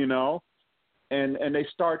 you know, and they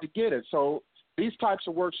start to get it. So these types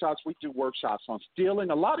of workshops, we do workshops on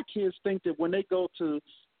stealing. A lot of kids think that when they go to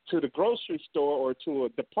the grocery store or to a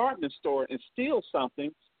department store and steal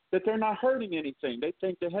something, that they're not hurting anything. They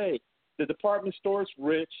think that, hey, the department store is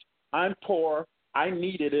rich, I'm poor, I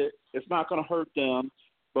needed it, it's not going to hurt them.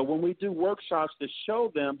 But when we do workshops to show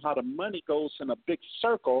them how the money goes in a big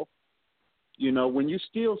circle, you know, when you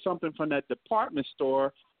steal something from that department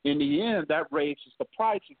store, in the end, that raises the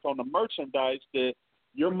prices on the merchandise that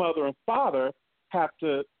your mother and father have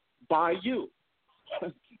to buy you.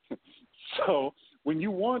 So when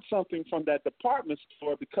you want something from that department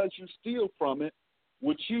store, because you steal from it,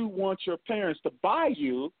 which you want your parents to buy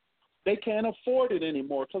you, they can't afford it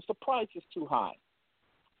anymore because the price is too high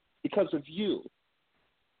because of you.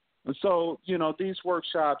 And so, you know, these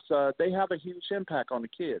workshops, they have a huge impact on the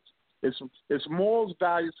kids. It's morals,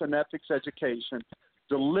 values, and ethics education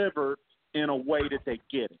delivered in a way that they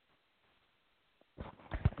get it.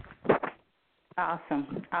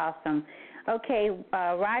 Awesome. Okay,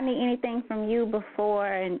 Rodney, anything from you before?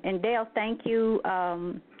 And Dale, thank you.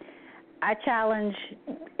 I challenge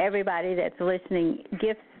everybody that's listening,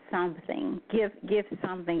 give something. Give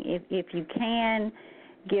something. If you can,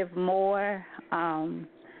 give more.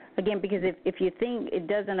 Again, because if you think it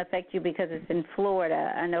doesn't affect you because it's in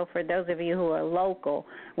Florida, I know for those of you who are local,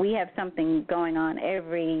 we have something going on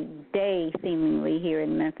every day seemingly here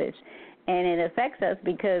in Memphis. And it affects us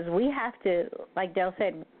because we have to, like Dale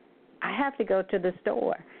said, I have to go to the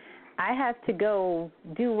store. I have to go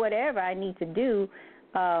do whatever I need to do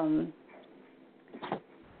to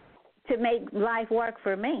make life work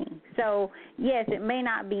for me. So, yes, it may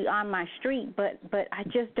not be on my street, but I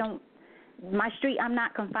just don't. My street, I'm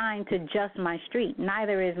not confined to just my street.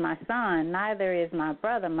 Neither is my son. Neither is my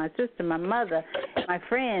brother, my sister, my mother, my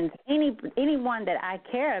friends, anyone that I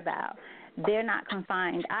care about. They're not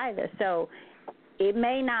confined either. So it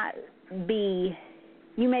may not be,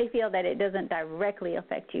 you may feel that it doesn't directly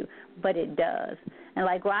affect you, but it does. And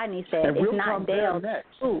like Rodney said, and it's we'll not Dale's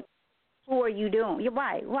who are you doing? You're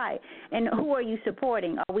right. And who are you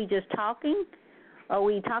supporting? Are we just talking? Are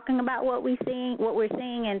we talking about what we're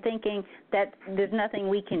seeing and thinking that there's nothing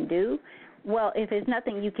we can do? Well, if there's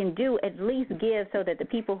nothing you can do, at least give so that the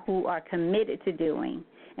people who are committed to doing.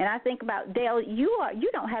 And I think about, Dale, you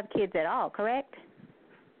don't have kids at all, correct?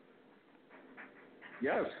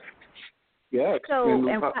 Yes. Yeah. So,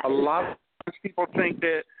 and a lot people think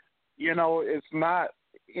that, it's not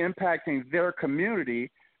impacting their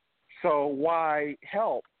community, so why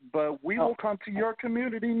help? But we will come to your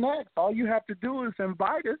community next. All you have to do is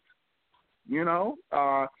invite us.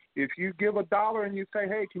 If you give $1 and you say,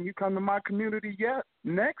 hey, can you come to my community yet?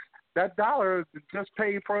 Next, that $1 is just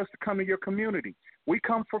paid for us to come to your community. We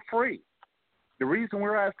come for free. The reason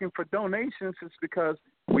we're asking for donations is because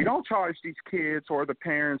we don't charge these kids or the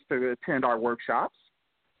parents to attend our workshops.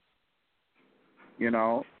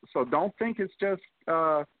 So don't think it's just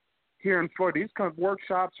here in Florida. These kind of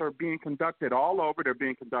workshops are being conducted all over. They're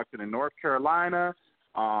being conducted in North Carolina,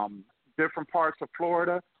 different parts of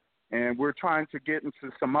Florida, and we're trying to get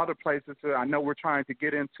into some other places. I know we're trying to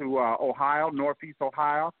get into Ohio, Northeast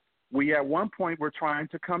Ohio. At one point, we're trying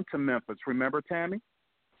to come to Memphis. Remember, Tammy?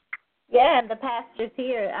 Yeah, and the pastors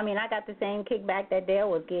here, I got the same kickback that Dale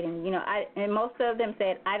was getting. And most of them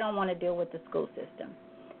said, I don't want to deal with the school system.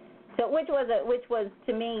 So which was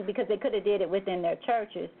to me, because they could have did it within their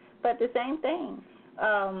churches, but the same thing.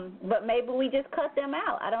 But maybe we just cut them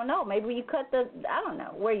out. I don't know. Maybe you cut I don't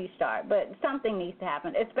know where you start, but something needs to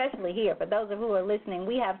happen, especially here. For those of who are listening,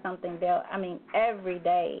 we have something there. Every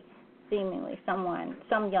day, seemingly, some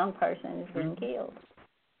young person is being killed.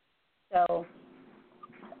 So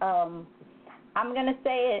I'm going to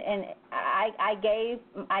say it, and I gave,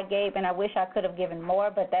 and I wish I could have given more,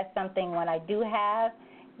 but that's something when I do have,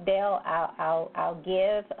 Dale, I'll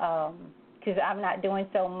give, because I'm not doing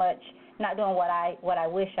so much, not doing what I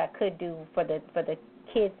wish I could do for the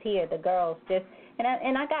kids here, the girls.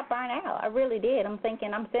 And I got burnt out. I really did. I'm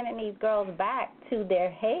thinking I'm sending these girls back to their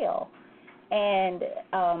hell. And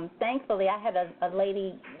thankfully, I had a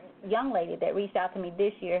young lady that reached out to me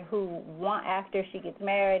this year who after she gets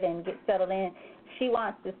married and gets settled in, she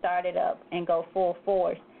wants to start it up and go full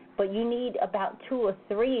force. But you need about 2 or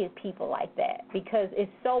 3 people like that, because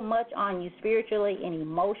it's so much on you spiritually and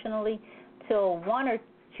emotionally till 1 or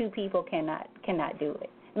 2 people cannot do it.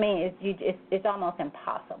 It's almost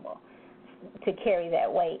impossible to carry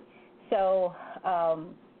that weight. So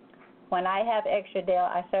when I have extra, Dale,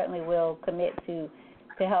 I certainly will commit to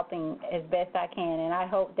helping as best I can, and I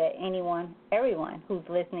hope that everyone who's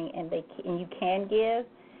listening and you can give,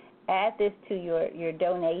 add this to your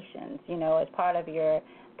donations, as part of your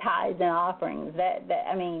tithes and offerings.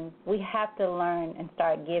 We have to learn and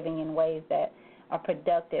start giving in ways that are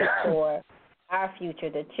productive for our future,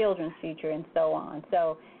 the children's future, and so on.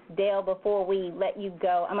 So, Dale, before we let you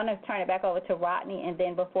go, I'm going to turn it back over to Rodney, and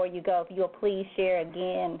then before you go, if you'll please share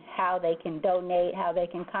again how they can donate, how they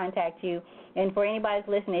can contact you. And for anybody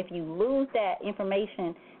who's listening, if you lose that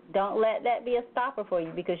information, don't let that be a stopper for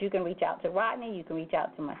you, because you can reach out to Rodney, you can reach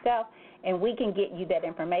out to myself, and we can get you that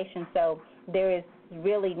information. So there is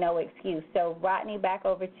really no excuse. So, Rodney, back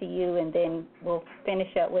over to you, and then we'll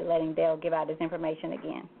finish up with letting Dale give out his information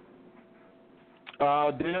again.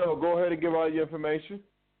 Dale, go ahead and give out your information.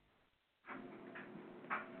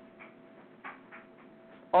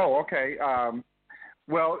 Oh, okay.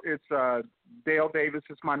 Well, it's Dale Davis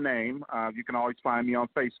is my name. You can always find me on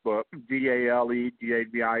Facebook,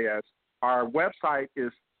 DaleDavis. Our website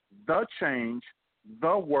is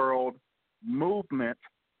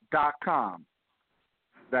thechangetheworldmovement.com.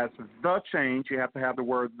 That's the change. You have to have the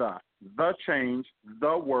word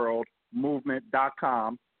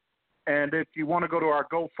thechangetheworldmovement.com. And if you want to go to our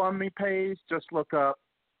GoFundMe page, just look up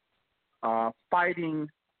Fighting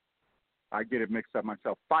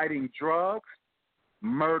Drugs,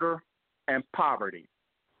 Murder, and Poverty.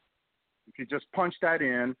 If you just punch that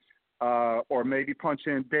in, or maybe punch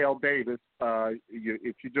in Dale Davis,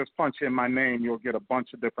 if you just punch in my name, you'll get a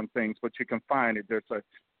bunch of different things, but you can find it. There's a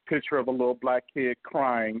picture of a little black kid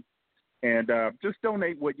crying, and just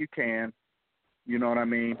donate what you can. You know what I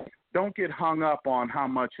mean? Don't get hung up on how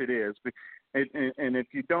much it is. And if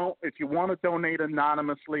you want to donate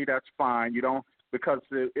anonymously, that's fine. You don't, because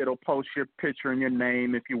it'll post your picture and your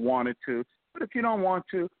name if you wanted to. But if you don't want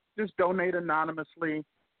to, just donate anonymously,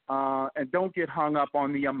 and don't get hung up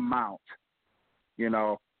on the amount.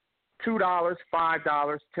 $2, $5,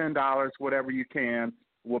 $10, whatever you can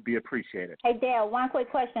will be appreciated. Hey, Dale, one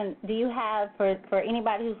quick question. Do you have, for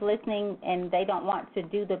anybody who's listening and they don't want to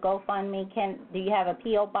do the GoFundMe, do you have a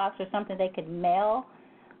P.O. box or something they could mail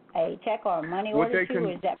a check or a money order to?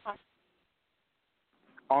 Or is that possible?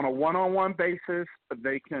 On a one-on-one basis,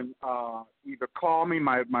 they can either call me.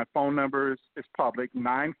 My phone number is public,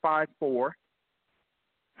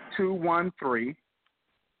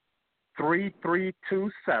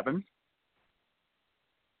 954-213-3327.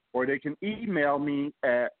 Or they can email me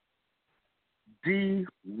at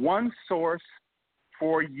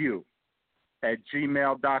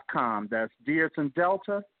d1sourceforyou@gmail.com. That's D as in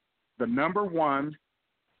Delta, the number one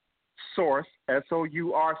source, SOURCE,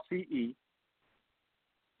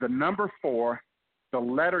 the number 4, the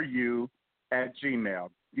letter U at Gmail.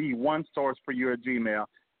 The one source for you at Gmail.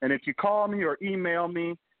 And if you call me or email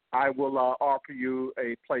me, I will offer you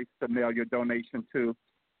a place to mail your donation to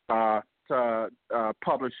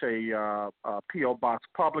publish a P.O. box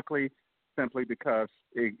publicly, simply because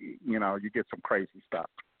you get some crazy stuff.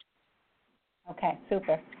 Okay,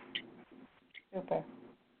 super.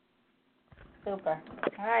 All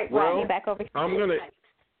right, well, Rodney, back over to you.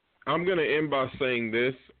 I'm gonna end by saying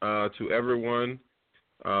this to everyone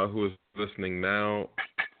who is listening now,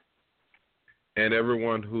 and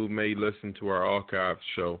everyone who may listen to our archive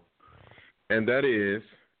show, and that is,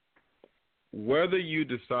 whether you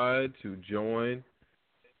decide to join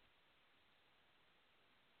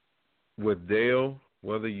with Dale,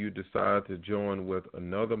 whether you decide to join with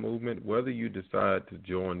another movement, whether you decide to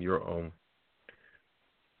join your own,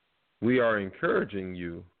 we are encouraging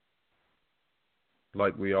you,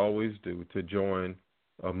 like we always do, to join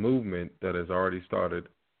a movement that has already started.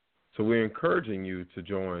 So we're encouraging you to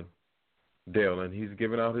join Dale, and he's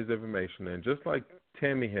given out his information. And just like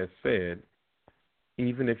Tammy has said,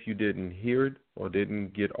 even if you didn't hear it or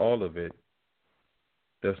didn't get all of it,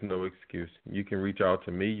 there's no excuse. You can reach out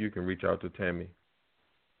to me. You can reach out to Tammy.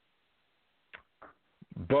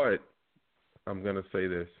 But I'm going to say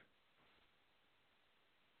this.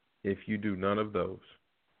 If you do none of those,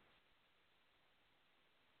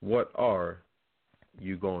 what are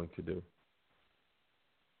you going to do?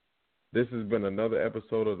 This has been another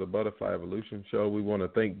episode of the Butterfly Evolution Show. We want to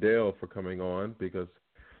thank Dale for coming on, because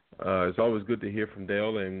it's always good to hear from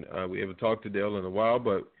Dale, and we haven't talked to Dale in a while,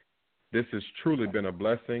 but this has truly been a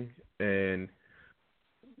blessing, and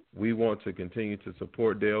we want to continue to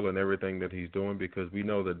support Dale and everything that he's doing, because we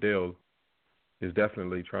know that Dale is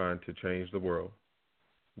definitely trying to change the world,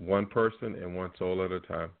 one person and one soul at a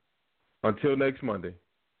time. Until next Monday,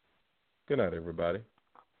 good night, everybody.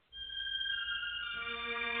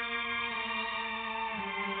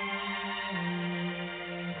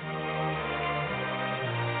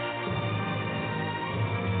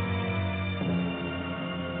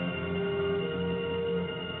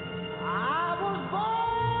 I was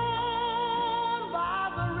born by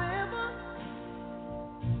the river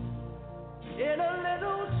in a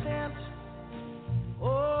little tent.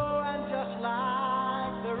 Oh, and just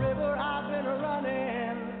like the river, I've been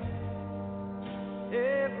running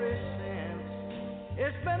ever since.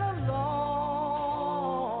 It's been a long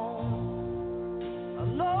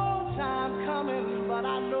time coming, but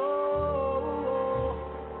I know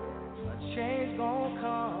a change gonna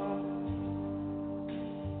come.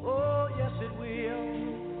 Oh, yes, it will.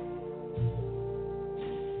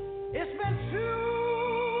 It's been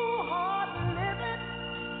too hard living,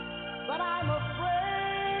 but I'm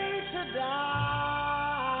afraid to die.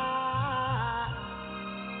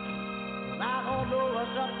 'Cause I don't know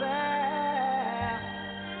what's up there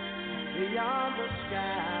beyond the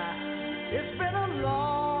sky. It's been a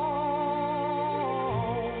long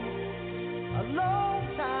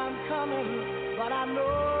time coming, but I know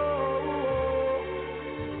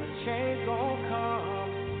change gonna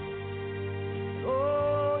come.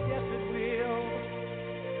 Oh, yes it will.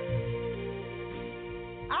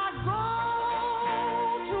 I go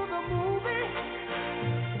to the movie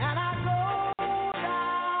and I go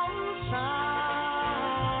downtown.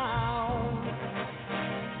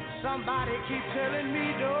 Somebody keep telling me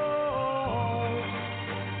don't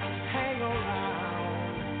hang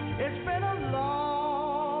around. It's been a long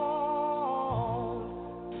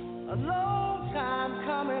time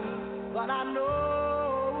coming, but I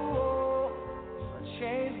know a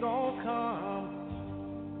change gonna come.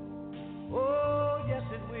 Oh, yes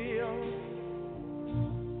it will.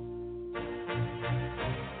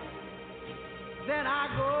 Then I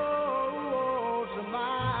go to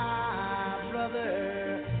my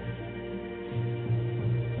brother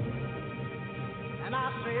and I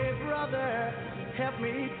say, brother, help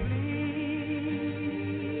me please.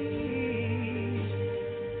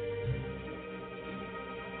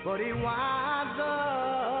 But he winds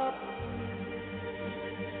up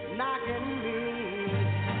knocking me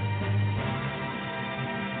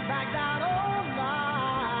back down on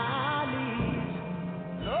my knees.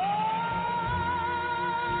 Lord,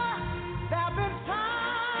 there've been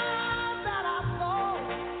times that I thought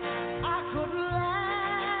I couldn't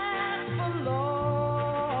last for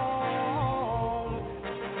long,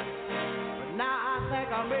 but now I think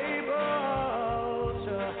I'm able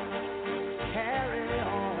to carry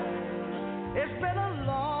on. It's been a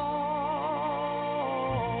long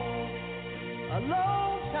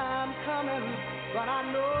time coming, but I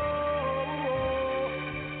know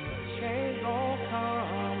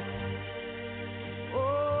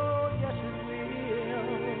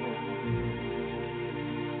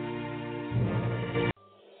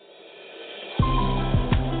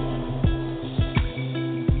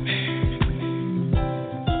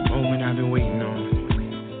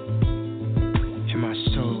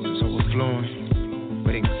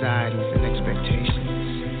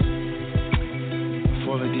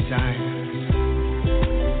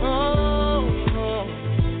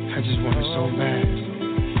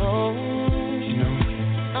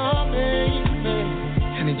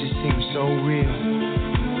so real.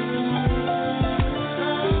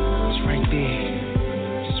 It's right there.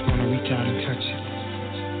 Just wanna reach out and touch it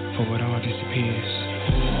before it all disappears.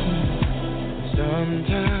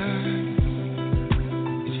 Sometimes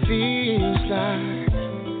it feels like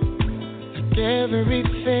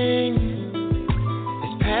everything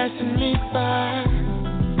is passing me by.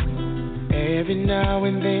 Every now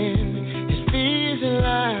and then it feels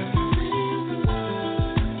alive.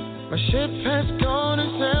 My ship has gone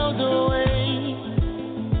and sailed away,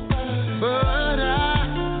 but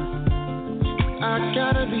I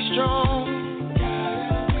gotta be strong,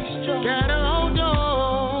 gotta hold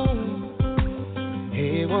on.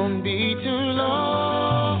 It won't be too long.